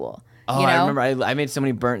way to school. Oh, you know? I remember I made so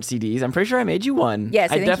many burnt CDs. I'm pretty sure I made you one.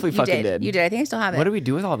 Yes, I definitely fucking did. You did. I think I still have it. What do we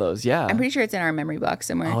do with all those? Yeah. I'm pretty sure it's in our memory box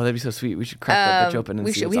somewhere. Oh, that'd be so sweet. We should crack that bitch open and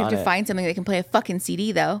see what's on it. We have to find something that can play a fucking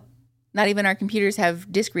CD though. Not even our computers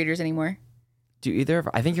have disc readers anymore. Do either of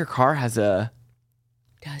I think your car has a...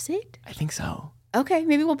 Does it? I think so. Okay,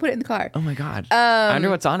 maybe we'll put it in the car. Oh my God. I wonder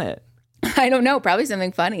what's on it. I don't know. Probably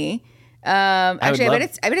something funny. Actually, I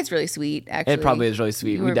bet it's really sweet. Actually, it probably is really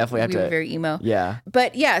sweet. We definitely have to. We were very emo. Yeah.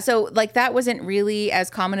 But yeah, so like that wasn't really as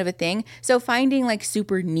common of a thing. So finding like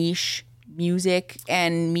super niche music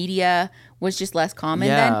and media was just less common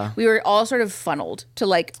then. We were all sort of funneled to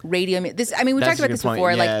like radio. We talked about this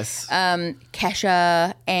before, yes. like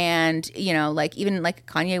Kesha and, you know, like even like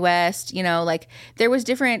Kanye West, you know, like there was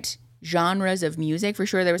different genres of music for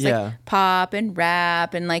sure. There was like pop and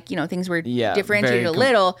rap and like, you know, things were differentiated a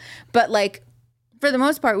little, but like for the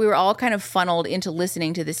most part, we were all kind of funneled into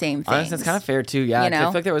listening to the same things. Honestly, that's kind of fair too. Yeah, you know? I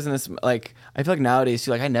feel like there wasn't this like. I feel like nowadays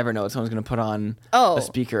too. Like I never know what someone's gonna put on a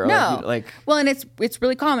speaker. Or No, like well, and it's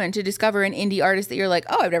really common to discover an indie artist that you're like,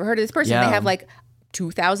 oh, I've never heard of this person. They have like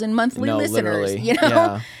 2,000 monthly listeners. Literally. You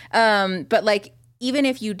know, but like even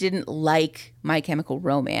if you didn't like My Chemical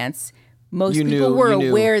Romance. Most people were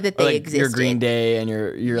aware that they existed. Your Green Day and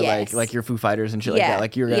your like your Foo Fighters and shit like that.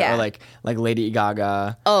 Like you're or like Lady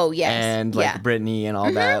Gaga. Oh yes. And like Britney and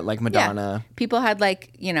all that. Like Madonna. Yeah. People had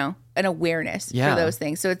like, you know, an awareness for those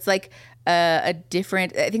things. So it's like a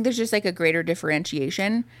different. I think there's just like a greater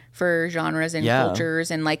differentiation for genres and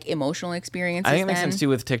cultures and like emotional experiences. I think it makes sense too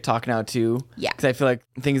with TikTok now too. Yeah. Because I feel like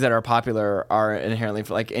things that are popular are inherently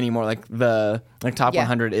like anymore. Like the top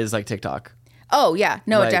 100 is like TikTok. Oh yeah,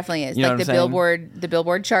 no, it definitely is. Like the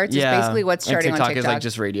Billboard charts is basically what's starting on TikTok. TikTok is like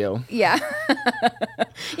just radio. Yeah,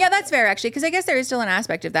 yeah, that's fair actually, because I guess there is still an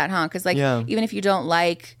aspect of that, huh? Because like even if you don't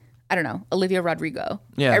like, I don't know, Olivia Rodrigo.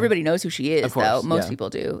 Yeah. Everybody knows who she is, though. Most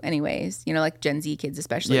people do. Anyways, you know, like Gen Z kids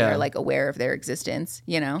especially are like aware of their existence,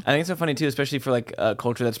 you know? I think it's so funny too, especially for like a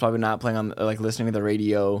culture that's probably not playing on like listening to the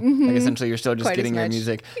radio. Mm-hmm. Like essentially you're still just getting your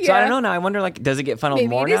music. Yeah. So I don't know now. I wonder like, does it get funneled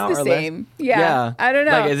more now or same. less? Yeah. I don't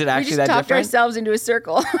know. Like, is it actually that different? We just talked ourselves into a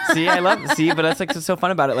circle. But that's like so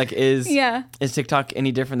fun about it. Like is TikTok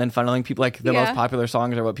any different than funneling people? Like the most popular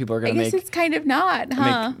songs are what people are going to make. I guess it's kind of not,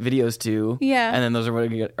 huh? Make videos to. Yeah. And then those are what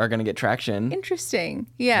are going to get traction. Interesting.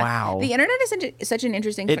 Yeah. Wow. The internet is such an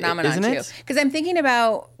interesting phenomenon too. Because I'm thinking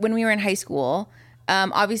about when we were in high school.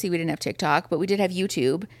 Obviously, we didn't have TikTok, but we did have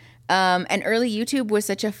YouTube. And early YouTube was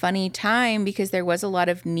such a funny time because there was a lot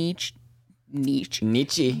of niche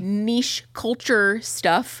culture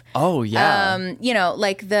stuff. Oh yeah. You know,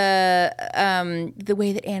 like the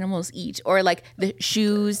way that animals eat, or like the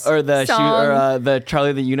shoes, or the song. or the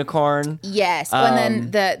Charlie the Unicorn. Yes, and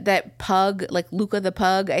then that pug, like Luca the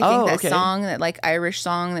pug. I think that song, that like Irish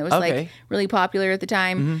song that was like really popular at the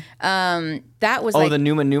time. Mm-hmm. That was the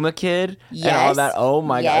Numa Numa Kid. Yes. And all that. Oh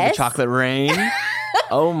my God, the Chocolate Rain.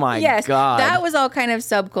 Oh my God. That was all kind of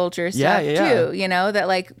subculture stuff too, you know, that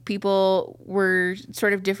like people were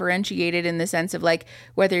sort of differentiated in the sense of like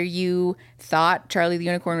whether you thought Charlie the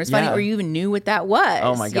Unicorn was funny or you even knew what that was.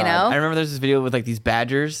 Oh my God. You know? I remember there's this video with like these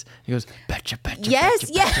badgers. He goes, betcha, betcha, yes,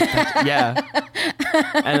 betcha, betcha. Yeah.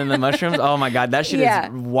 And then the mushrooms. Oh my God. That shit is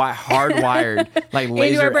hardwired, like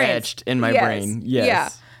laser etched in my brain.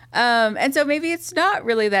 Yes. Yeah. And so maybe it's not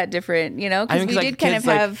really that different, you know, because we did kind of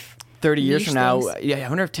have 30 years from now, things. I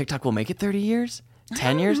wonder if TikTok will make it 30 years.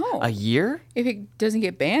 10 years? A year? If it doesn't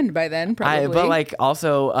get banned by then, probably. But like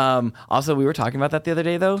also we were talking about that the other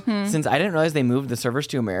day though. Since I didn't realize they moved the servers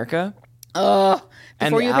to America. The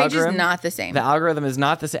For You page is not the same. The algorithm is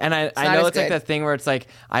not the same. And I know it's like that thing where it's like,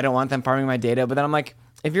 I don't want them farming my data. But then I'm like,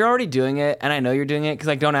 if you're already doing it, and I know you're doing it, because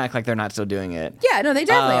like, don't act like they're not still doing it. Yeah, no, they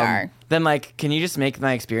definitely are. Then like, can you just make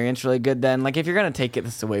my experience really good then? Like, if you're going to take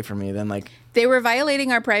this away from me, then like. They were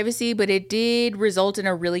violating our privacy, but it did result in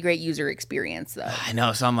a really great user experience though. I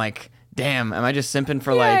know. So I'm like, damn, am I just simping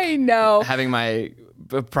for having my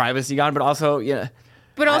privacy gone? But also, yeah.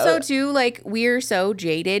 But also too, like, we're so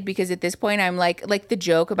jaded because at this point I'm like the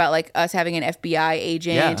joke about like us having an FBI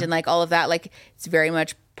agent and like all of that, like it's very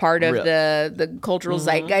much part of the cultural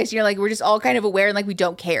zeitgeist. You know, like we're just all kind of aware and like we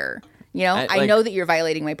don't care. You know, I know that you're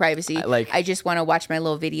violating my privacy. I just want to watch my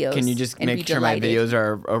little videos. Can you just make sure my videos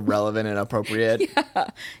are relevant and appropriate?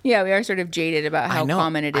 Yeah, we are sort of jaded about how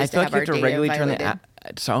common it is to have our data violated.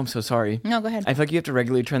 So I'm so sorry. No, go ahead. I feel like you have to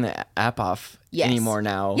regularly turn the app off anymore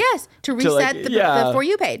now. Yes, to reset the For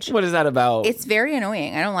You page. What is that about? It's very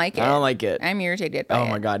annoying. I don't like it. I don't like it. I'm irritated by it. Oh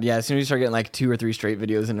my God. Yeah, as soon as you start getting like 2 or 3 straight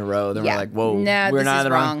videos in a row, then we're like, whoa, we're not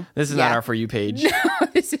wrong. This is not our For You page. No,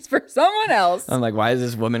 this is for someone else. I'm like, why is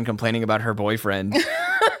this woman complaining about her boyfriend?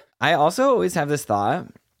 I also always have this thought.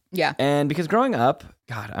 Yeah. And because growing up,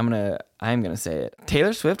 God, I'm gonna say it.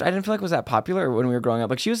 Taylor Swift, I didn't feel like was that popular when we were growing up.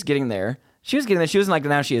 Like she was getting there. She wasn't like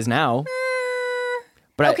now she is now.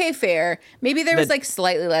 But okay, fair. Maybe there was like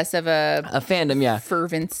slightly less of a fandom,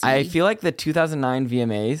 fervency. I feel like the 2009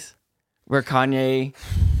 VMAs where Kanye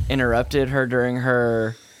interrupted her during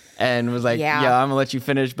her and was like, yeah, I'm gonna let you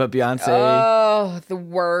finish, but Beyonce. Oh, the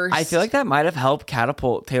worst. I feel like that might have helped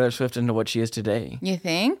catapult Taylor Swift into what she is today. You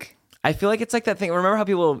think? I feel like it's like that thing. Remember how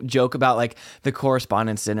people joke about like the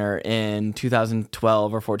Correspondents' Dinner in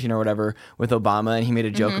 2012 or 14 or whatever with Obama, and he made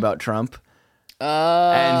a joke about Trump.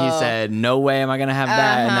 Oh. And he said, no way am I going to have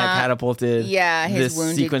that. And that catapulted his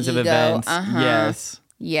this sequence of events. Yes.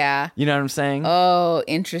 Yeah. You know what I'm saying? Oh,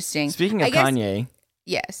 interesting. Speaking of Kanye.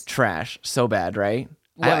 Yes. Trash. So bad, right?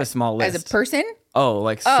 What? I have a small list. As a person? Oh,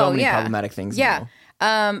 like so many problematic things. Yeah.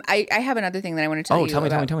 I have another thing that I want to tell you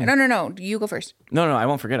about. Tell me. No. You go first. No, I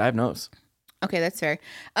won't forget. I have notes. Okay, that's fair.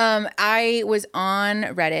 I was on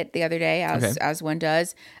Reddit the other day, as one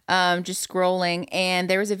does, just scrolling, and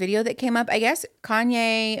there was a video that came up. I guess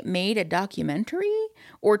Kanye made a documentary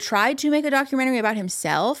or tried to make a documentary about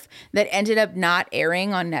himself that ended up not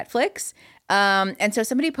airing on Netflix. And so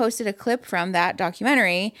somebody posted a clip from that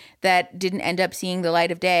documentary that didn't end up seeing the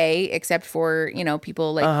light of day, except for,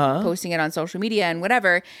 people like posting it on social media and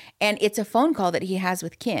whatever. And it's a phone call that he has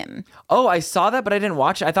with Kim. Oh, I saw that, but I didn't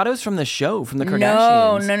watch it. I thought it was from the show, from the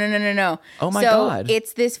Kardashians. No. Oh my God.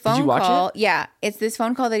 It's this phone Did you watch call. It? Yeah. It's this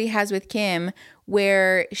phone call that he has with Kim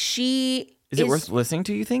where she Is it worth listening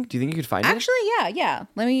to, you think? Do you think you could find it? Actually, yeah.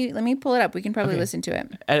 Let me pull it up. We can probably listen to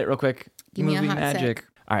it. Edit real quick. Give me a hot magic. sec.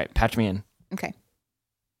 All right, patch me in. Okay.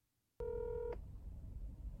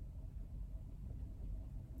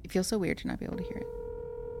 It feels so weird to not be able to hear it.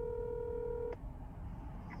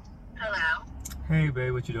 Hello. Hey,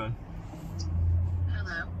 babe, what you doing?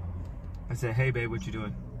 Hello. I said, hey, babe, what you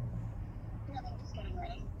doing? Nothing, just getting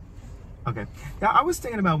ready. Okay. Now, I was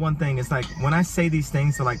thinking about one thing. It's like when I say these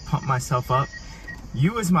things to like pump myself up,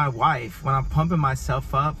 you as my wife, when I'm pumping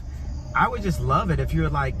myself up, I would just love it if you were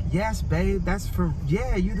like, yes, babe,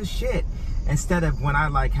 you the shit. Instead of when I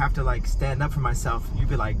like have to like stand up for myself, you'd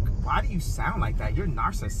be like, why do you sound like that? You're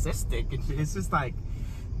narcissistic. And it's just like,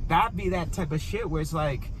 that'd be that type of shit where it's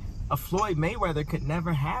like a Floyd Mayweather could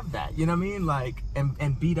never have that. You know what I mean? Like,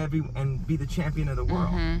 and be the champion of the world.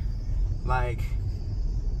 Mm-hmm. Like,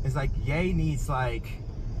 it's like Ye needs like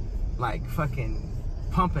fucking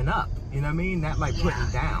pumping up. You know what I mean? Not like putting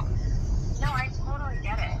down. No, I totally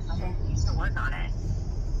get it. I used to work on it.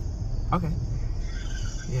 Okay.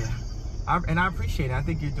 Yeah. I appreciate it. I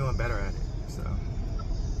think you're doing better at it. So.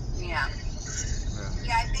 Yeah,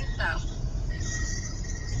 I think so.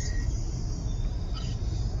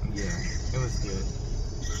 Yeah, it was good.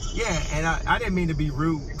 Yeah, and I didn't mean to be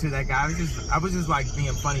rude to that guy. I was just like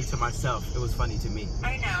being funny to myself. It was funny to me.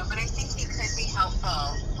 I know, but I think it could be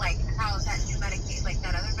helpful. Like how that new medication, like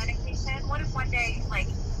that other medication. What if one day, like,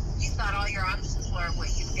 you thought all your options were what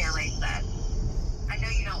you barely said? I know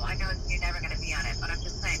you don't. I know you're never going to be on it, but I'm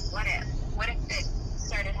just saying, what if it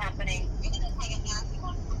started happening? You can just hang it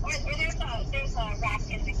down. Or there's a rack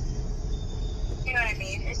in the. You know what I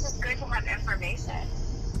mean? It's just good to have information.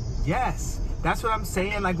 Yes, that's what I'm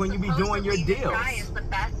saying. Like when you be doing your deals. The guy is the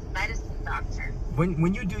best medicine doctor.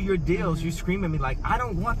 When you do your deals, you scream at me like, I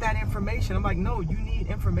don't want that information. I'm like, no, you need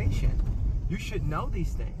information. You should know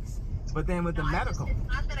these things. But then with the medical,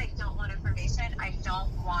 it's not that I don't want information. I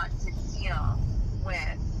don't want to deal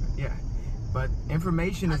with. Yeah, but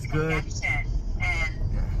information is good. Connection and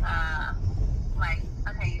like,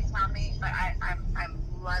 okay, you tell me, but I'm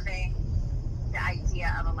loving the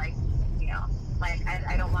idea of a licensing deal. Like,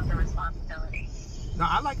 I don't want the responsibility. No,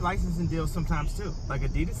 I like licensing deals sometimes too. Like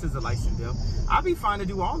Adidas is a licensing deal. I'd be fine to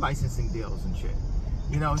do all licensing deals and shit.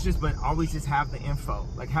 You know, it's just, but always just have the info.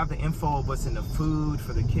 Like, have the info of what's in the food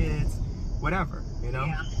for the kids, whatever, you know?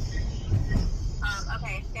 Yeah.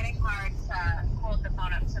 Okay, it's getting hard to hold the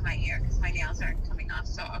phone up to my ear because my nails are coming off,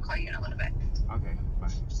 so I'll call you in a little bit. Okay, bye.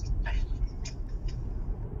 Bye.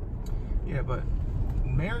 Yeah, but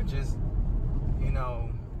marriage is, you know,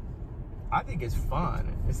 I think it's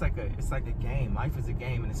fun. It's like a game. Life is a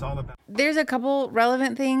game, and it's all about. There's a couple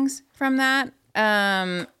relevant things from that.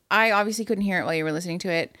 I obviously couldn't hear it while you were listening to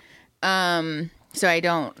it. So I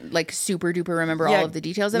don't like super duper remember all of the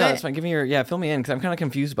details of it. No, that's fine. Give me fill me in because I'm kind of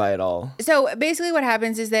confused by it all. So basically what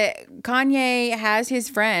happens is that Kanye has his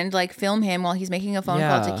friend like film him while he's making a phone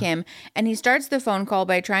call to Kim. And he starts the phone call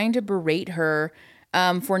by trying to berate her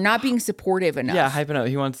for not being supportive enough. Yeah, hyping up.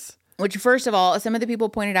 He wants... Which, first of all, some of the people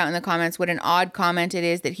pointed out in the comments what an odd comment it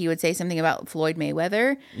is that he would say something about Floyd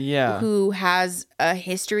Mayweather, who has a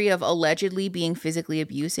history of allegedly being physically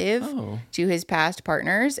abusive to his past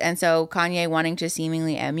partners. And so Kanye wanting to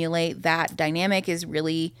seemingly emulate that dynamic is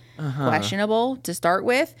really questionable to start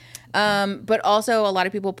with. But also a lot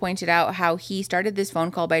of people pointed out how he started this phone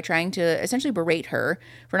call by trying to essentially berate her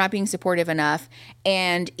for not being supportive enough.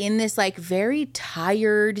 And in this like very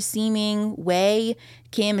tired seeming way,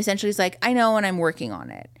 Kim essentially is like, I know, and I'm working on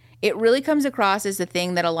it. It really comes across as the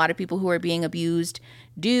thing that a lot of people who are being abused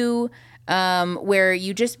do, where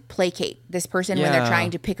you just placate this person when they're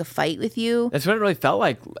trying to pick a fight with you. That's what it really felt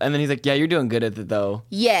like. And then he's like, yeah, you're doing good at it though.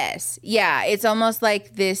 Yes. Yeah. It's almost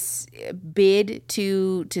like this bid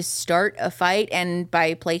to start a fight. And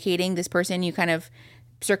by placating this person, you kind of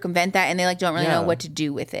circumvent that, and they like don't really know what to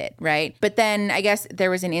do with it, right? But then I guess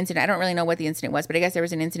there was an incident. I don't really know what the incident was, but I guess there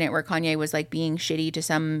was an incident where Kanye was like being shitty to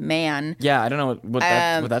some man. Yeah, I don't know what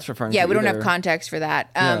that's referring to. Yeah, we don't have context for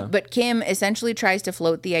that. But Kim essentially tries to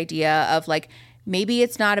float the idea of like, maybe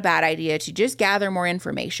it's not a bad idea to just gather more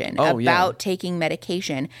information about taking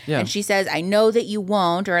medication. Yeah. And she says, I know that you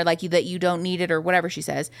won't, or like that you don't need it, or whatever she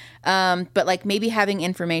says. But like maybe having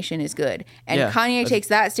information is good. And Kanye takes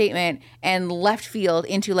that statement and left field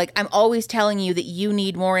into like, I'm always telling you that you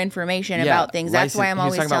need more information about things. That's why I'm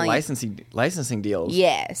always telling you. He's talking about licensing deals.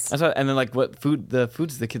 Yes. That's what, and then like what foods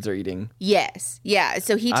the kids are eating. Yes. Yeah.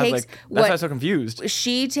 So he takes like, that's why I was so confused.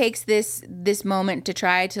 She takes this moment to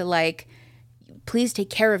try to like, please take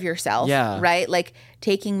care of yourself, right? Like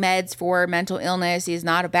taking meds for mental illness is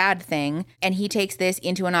not a bad thing. And he takes this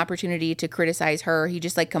into an opportunity to criticize her. He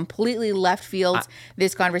just like completely left fields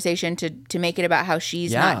this conversation to make it about how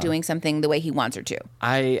she's not doing something the way he wants her to.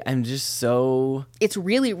 I am just so... It's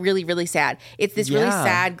really, really, really sad. It's this really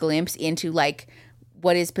sad glimpse into like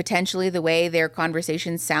what is potentially the way their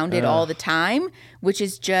conversations sounded all the time, which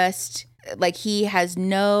is just like he has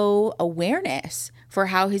no awareness for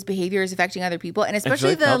how his behavior is affecting other people, and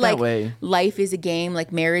especially the like life is a game, like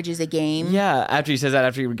marriage is a game. Yeah, after he says that,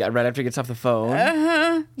 right after he gets off the phone.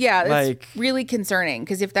 Yeah, that's really concerning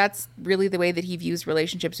because if that's really the way that he views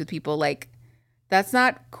relationships with people, like that's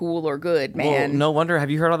not cool or good, man. Well, no wonder. Have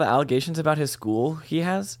you heard all the allegations about his school he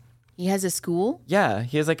has? He has a school? Yeah,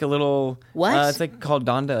 he has like a little... What? It's like called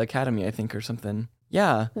Donda Academy, I think, or something.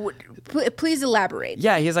 Yeah. Please elaborate.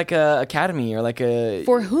 Yeah, he has like a academy or like a...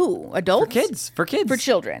 For who? Adults? For kids. For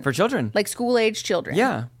children. For children. Like school-age children.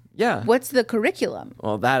 Yeah. Yeah. What's the curriculum?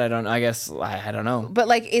 Well, that I don't... I guess... I don't know. But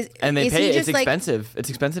like... And they is pay... He just it's expensive. Like, it's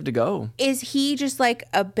expensive to go. Is he just like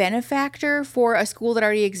a benefactor for a school that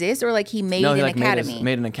already exists? Or like he made an academy?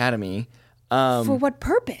 Made an academy. For what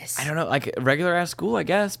purpose? I don't know. Like regular ass school, I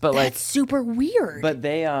guess. But that's super weird. But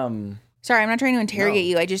they... Sorry, I'm not trying to interrogate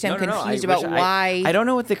you. I just am confused about why. I don't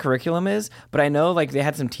know what the curriculum is, but I know like they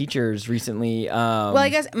had some teachers recently. Well, I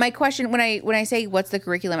guess my question when I say what's the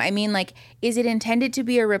curriculum, I mean like, is it intended to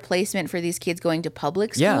be a replacement for these kids going to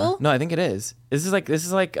public school? Yeah, no, I think it is. This is like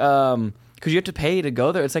because you have to pay to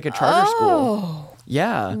go there. It's like a charter school.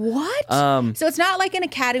 Yeah. What? So it's not like an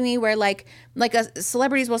academy where like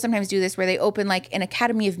celebrities will sometimes do this where they open like an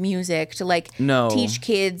academy of music to like teach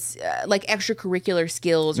kids like extracurricular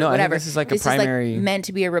skills or whatever. I think this is like a primary... is like meant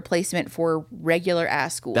to be a replacement for regular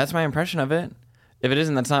ass school. That's my impression of it. If it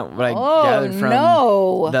isn't, that's not what I gathered from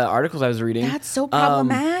the articles I was reading. That's so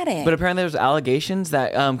problematic. But apparently there's allegations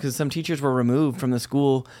that because some teachers were removed from the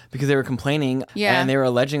school because they were complaining and they were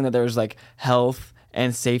alleging that there was like health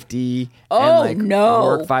and safety Oh, and like no.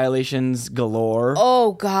 work violations galore.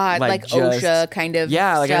 Oh God, like just- OSHA kind of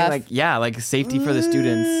yeah, like I stuff. think like safety for the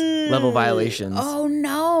students level violations. Oh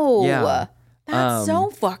no. Yeah. That's so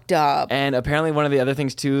fucked up. And apparently one of the other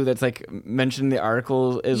things too that's like mentioned in the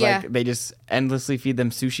article is Yeah. like they just endlessly feed them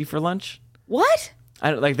sushi for lunch. What?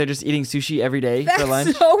 I don't like they're just eating sushi every day That's for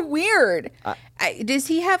lunch. so weird. Does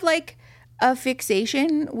he have like a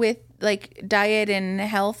fixation with like diet and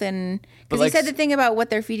health and because like, he said the thing about what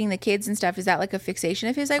they're feeding the kids and stuff, is that like a fixation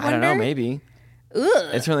of his? I wonder. I don't know, maybe.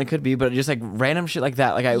 Ugh. It certainly could be, but just like random shit like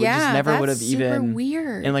that. Like I would just never would have super even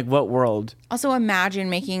weird. in like what world? Also, imagine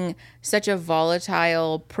making such a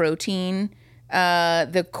volatile protein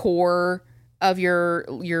the core of your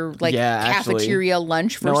like cafeteria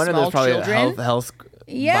lunch for no wonder small there's probably children. health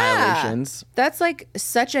violations. That's like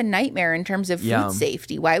such a nightmare in terms of food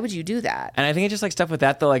safety. Why would you do that? And I think it's just like stuff with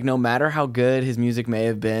that though, like no matter how good his music may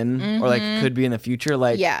have been or like could be in the future,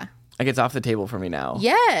 like like it's off the table for me now.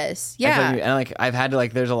 Yes. I feel like, and like I've had to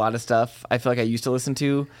like there's a lot of stuff I feel like I used to listen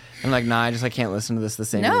to. I'm like, nah, I just like can't listen to this the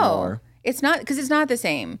same anymore. It's not, because it's not the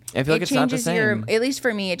same. I feel like it's not the same. At least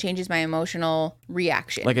for me, it changes my emotional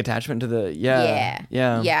reaction. Like attachment to the yeah.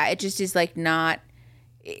 It just is like not.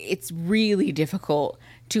 It's really difficult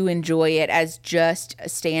to enjoy it as just a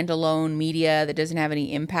standalone media that doesn't have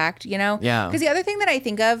any impact, you know? Yeah. Because the other thing that I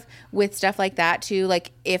think of with stuff like that too,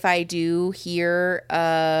 like if I do hear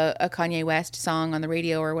a Kanye West song on the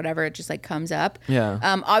radio or whatever, it just like comes up. Yeah.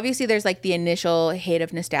 Obviously there's like the initial hit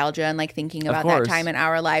of nostalgia and like thinking about that time in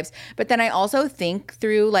our lives. But then I also think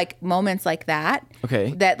through like moments like that.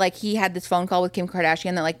 Okay. That like he had this phone call with Kim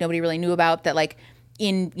Kardashian that like nobody really knew about, that like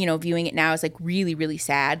in, you know, viewing it now is like really, really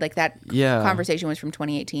sad. Like that conversation was from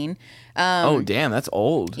 2018. Oh, damn, that's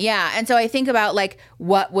old. Yeah. And so I think about like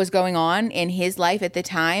what was going on in his life at the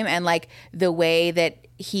time and like the way that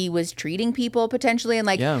he was treating people potentially, and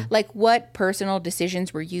like what personal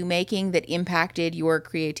decisions were you making that impacted your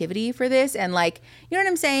creativity for this, and like, you know what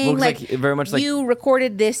I'm saying? Well, like very much like you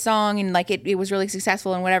recorded this song and like it was really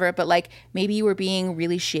successful and whatever, but like maybe you were being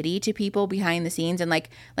really shitty to people behind the scenes, and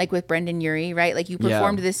like with Brendon Urie, right? Like you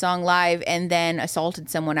performed this song live and then assaulted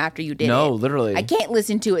someone after you did it. No, literally. I can't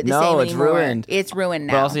listen to it the same it's anymore. Ruined. It's ruined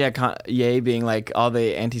now. But also, Ye being like all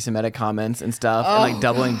the anti-Semitic comments and stuff, and like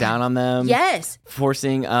doubling down on them. Yes.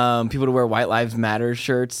 Forcing people to wear White Lives Matter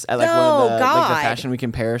shirts at like one of the like the Fashion Week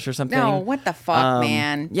in Paris or something. No, what the fuck,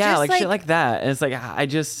 man? Yeah, just like shit like that. And it's like I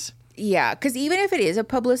just. Yeah, because even if it is a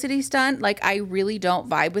publicity stunt, like I really don't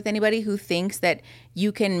vibe with anybody who thinks that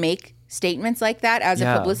you can make statements like that as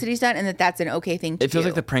a publicity stunt and that that's an okay thing to do. It feels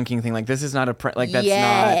like the pranking thing. Like this is not a prank. Like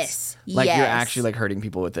that's not. Like you're actually like hurting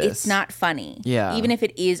people with this. It's not funny. Yeah. Even if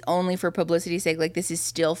it is only for publicity's sake, like this is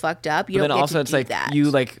still fucked up. You but don't then get also to it's do like that.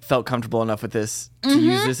 you like felt comfortable enough with this to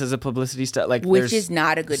use this as a publicity stunt. Like which is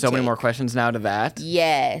not a good. So many more questions now to that.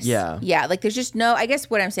 Yes. Yeah. Yeah. Like there's just no. I guess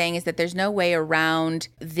what I'm saying is that there's no way around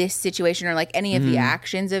this situation or like any of the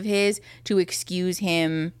actions of his to excuse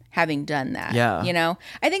him having done that. Yeah. You know?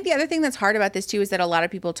 I think the other thing that's hard about this too is that a lot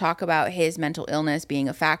of people talk about his mental illness being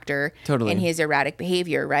a factor in his erratic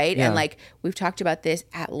behavior, right? Yeah. And like we've talked about this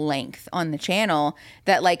at length on the channel,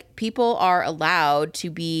 that like people are allowed to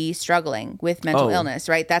be struggling with mental illness,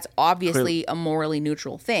 right? That's obviously a morally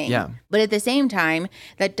neutral thing. Yeah. But at the same time,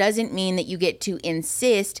 that doesn't mean that you get to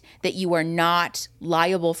insist that you are not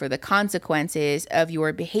liable for the consequences of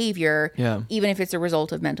your behavior, even if it's a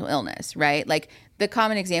result of mental illness, right? Like the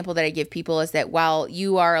common example that I give people is that while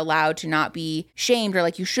you are allowed to not be shamed, or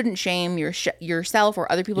like you shouldn't shame yourself,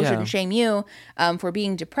 or other people shouldn't shame you for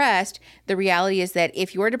being depressed, the reality is that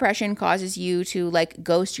if your depression causes you to like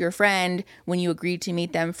ghost your friend when you agreed to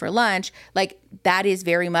meet them for lunch, like that is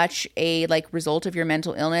very much a like result of your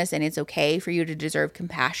mental illness, and it's okay for you to deserve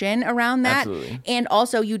compassion around that. Absolutely. And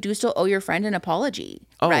also you do still owe your friend an apology.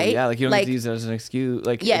 Oh, right? yeah, like you don't get to use it as an excuse.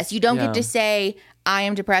 Like yes, you don't get to say, I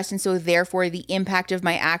am depressed, and so therefore the impact of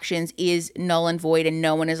my actions is null and void, and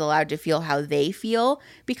no one is allowed to feel how they feel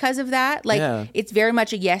because of that. Like it's very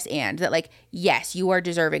much a yes and that like, yes, you are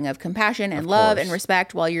deserving of compassion and love and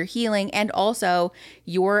respect while you're healing, and also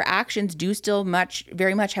your actions do still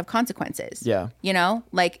very much have consequences. Yeah. You know?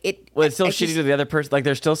 Like it. Well, it's still shitty to the other person. Like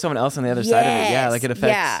there's still someone else on the other side of it. Yeah, like it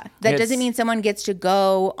affects. Yeah. That doesn't mean someone gets to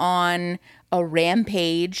go on a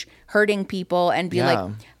rampage hurting people and be like,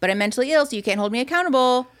 but I'm mentally ill, so you can't hold me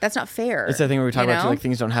accountable. That's not fair. It's the thing where we talk about too, like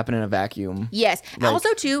things don't happen in a vacuum. Yes. Like,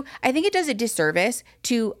 also too, I think it does a disservice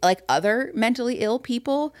to like other mentally ill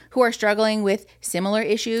people who are struggling with similar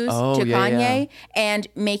issues to Kanye and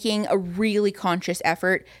making a really conscious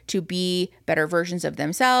effort to be better versions of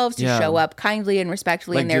themselves, to show up kindly and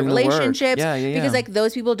respectfully in their relationships. Because like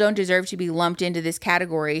those people don't deserve to be lumped into this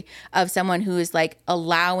category of someone who is like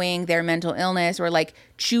allowing their mental illness or like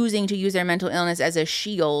choosing to use their mental illness as a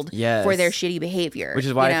shield for their shitty behavior. Which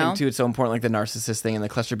is why I think too it's so important, like the narcissist thing and the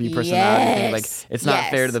cluster B personality thing. Like it's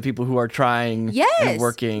not fair to the people who are trying and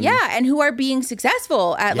working. Yeah, and who are being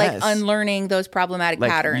successful at like unlearning those problematic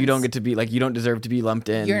patterns. You don't get to be like, you don't deserve to be lumped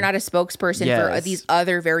in. You're not a spokesperson for these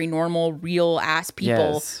other very normal, real ass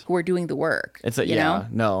people who are doing the work. It's like, you know?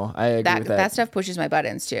 No, I agree with that. That stuff pushes my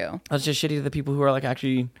buttons too. That's just shitty to the people who are like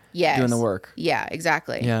actually doing the work. Yeah,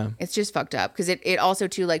 exactly. Yeah. It's just fucked up because it also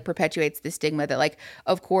too like perpetuates the stigma that like,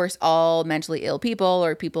 of course, all mentally ill people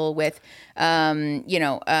or people with, bipolar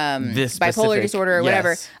disorder or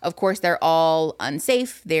whatever, of course, they're all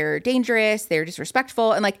unsafe, they're dangerous, they're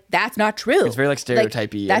disrespectful. And like, that's not true. It's very like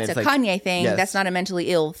stereotypy. Like, that's a Kanye thing. Yes. That's not a mentally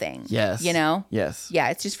ill thing. Yes. You know? Yes. Yeah,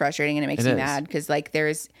 it's just frustrating and it makes me mad because like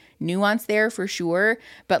there's nuance there for sure,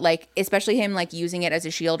 but like especially him like using it as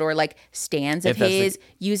a shield or like stands of his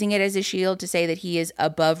using it as a shield to say that he is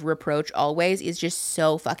above reproach always is just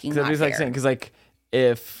so fucking not fair. Because like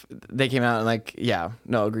if they came out and like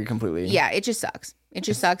agree completely. Yeah, it just sucks. It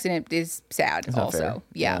just sucks and it is sad also.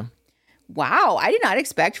 Yeah. Wow, I did not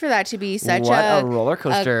expect for that to be such a roller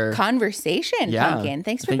coaster conversation, Pumpkin.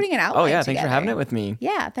 Thanks for putting it out. Thanks for having it with me.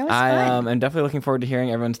 Yeah, that was fun. I'm definitely looking forward to hearing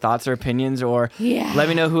everyone's thoughts or opinions, or let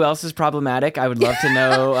me know who else is problematic. I would love to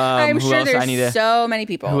know. I'm sure there's so many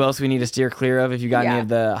people. Who else we need to steer clear of? If you got any of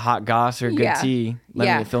the hot goss or good tea,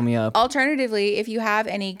 fill me up. Alternatively, if you have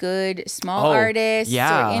any good small artists or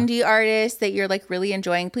indie artists that you're like really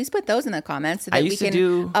enjoying, please put those in the comments so that we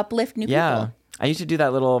can uplift new people. I used to do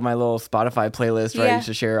that my little Spotify playlist where I used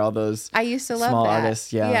to share all those I used to love small that.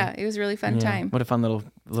 artists. Yeah, it was a really fun time. What a fun little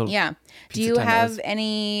Do you have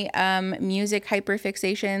any music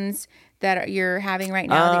hyperfixations that you're having right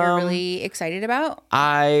now that you're really excited about?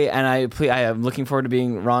 I am looking forward to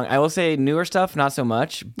being wrong. I will say newer stuff, not so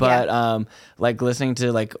much, but like listening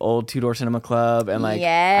to like old Two Door Cinema Club and like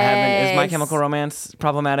is My Chemical Romance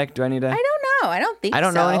problematic? Do I need to? I don't know. I don't think so. I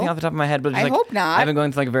don't know anything off the top of my head, but I hope not. I've been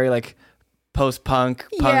going through like a very like post-punk,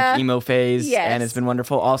 emo phase, and it's been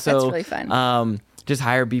wonderful. Also, that's really fun. Just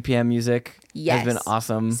higher BPM music has been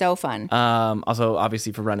awesome. So fun. Also,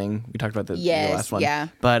 obviously for running, we talked about the last one. Yeah.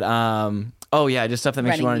 But just stuff that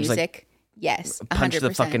makes running you want to music. Just like yes, 100%. Punch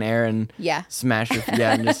the fucking air and smash your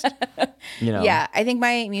and just Yeah, I think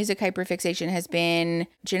my music hyperfixation has been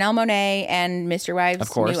Janelle Monáe and Mr.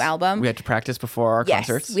 Wives' new album. We had to practice before our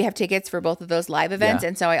concerts. We have tickets for both of those live events,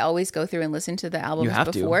 and so I always go through and listen to the albums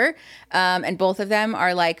before. And both of them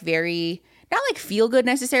are like very not like feel good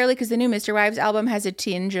necessarily, because the new Mr. Wives album has a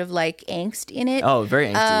tinge of like angst in it. Oh, very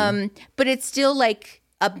angsty. But it's still like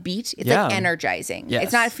upbeat. It's like energizing. Yes.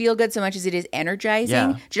 It's not feel good so much as it is energizing.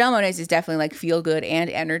 Yeah. Janelle Monáe's is definitely like feel good and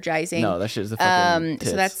energizing. No, that shit is the fucking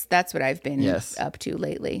tits. So that's what I've been up to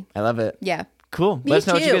lately. I love it. Yeah. Cool. Let us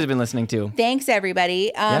know what you guys have been listening to. Thanks,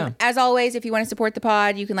 everybody. As always, if you want to support the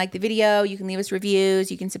pod, you can like the video, you can leave us reviews,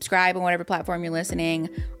 you can subscribe on whatever platform you're listening,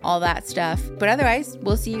 all that stuff. But otherwise,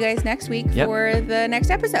 we'll see you guys next week for the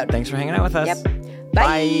next episode. Thanks for hanging out with us. Yep.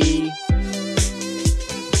 Bye.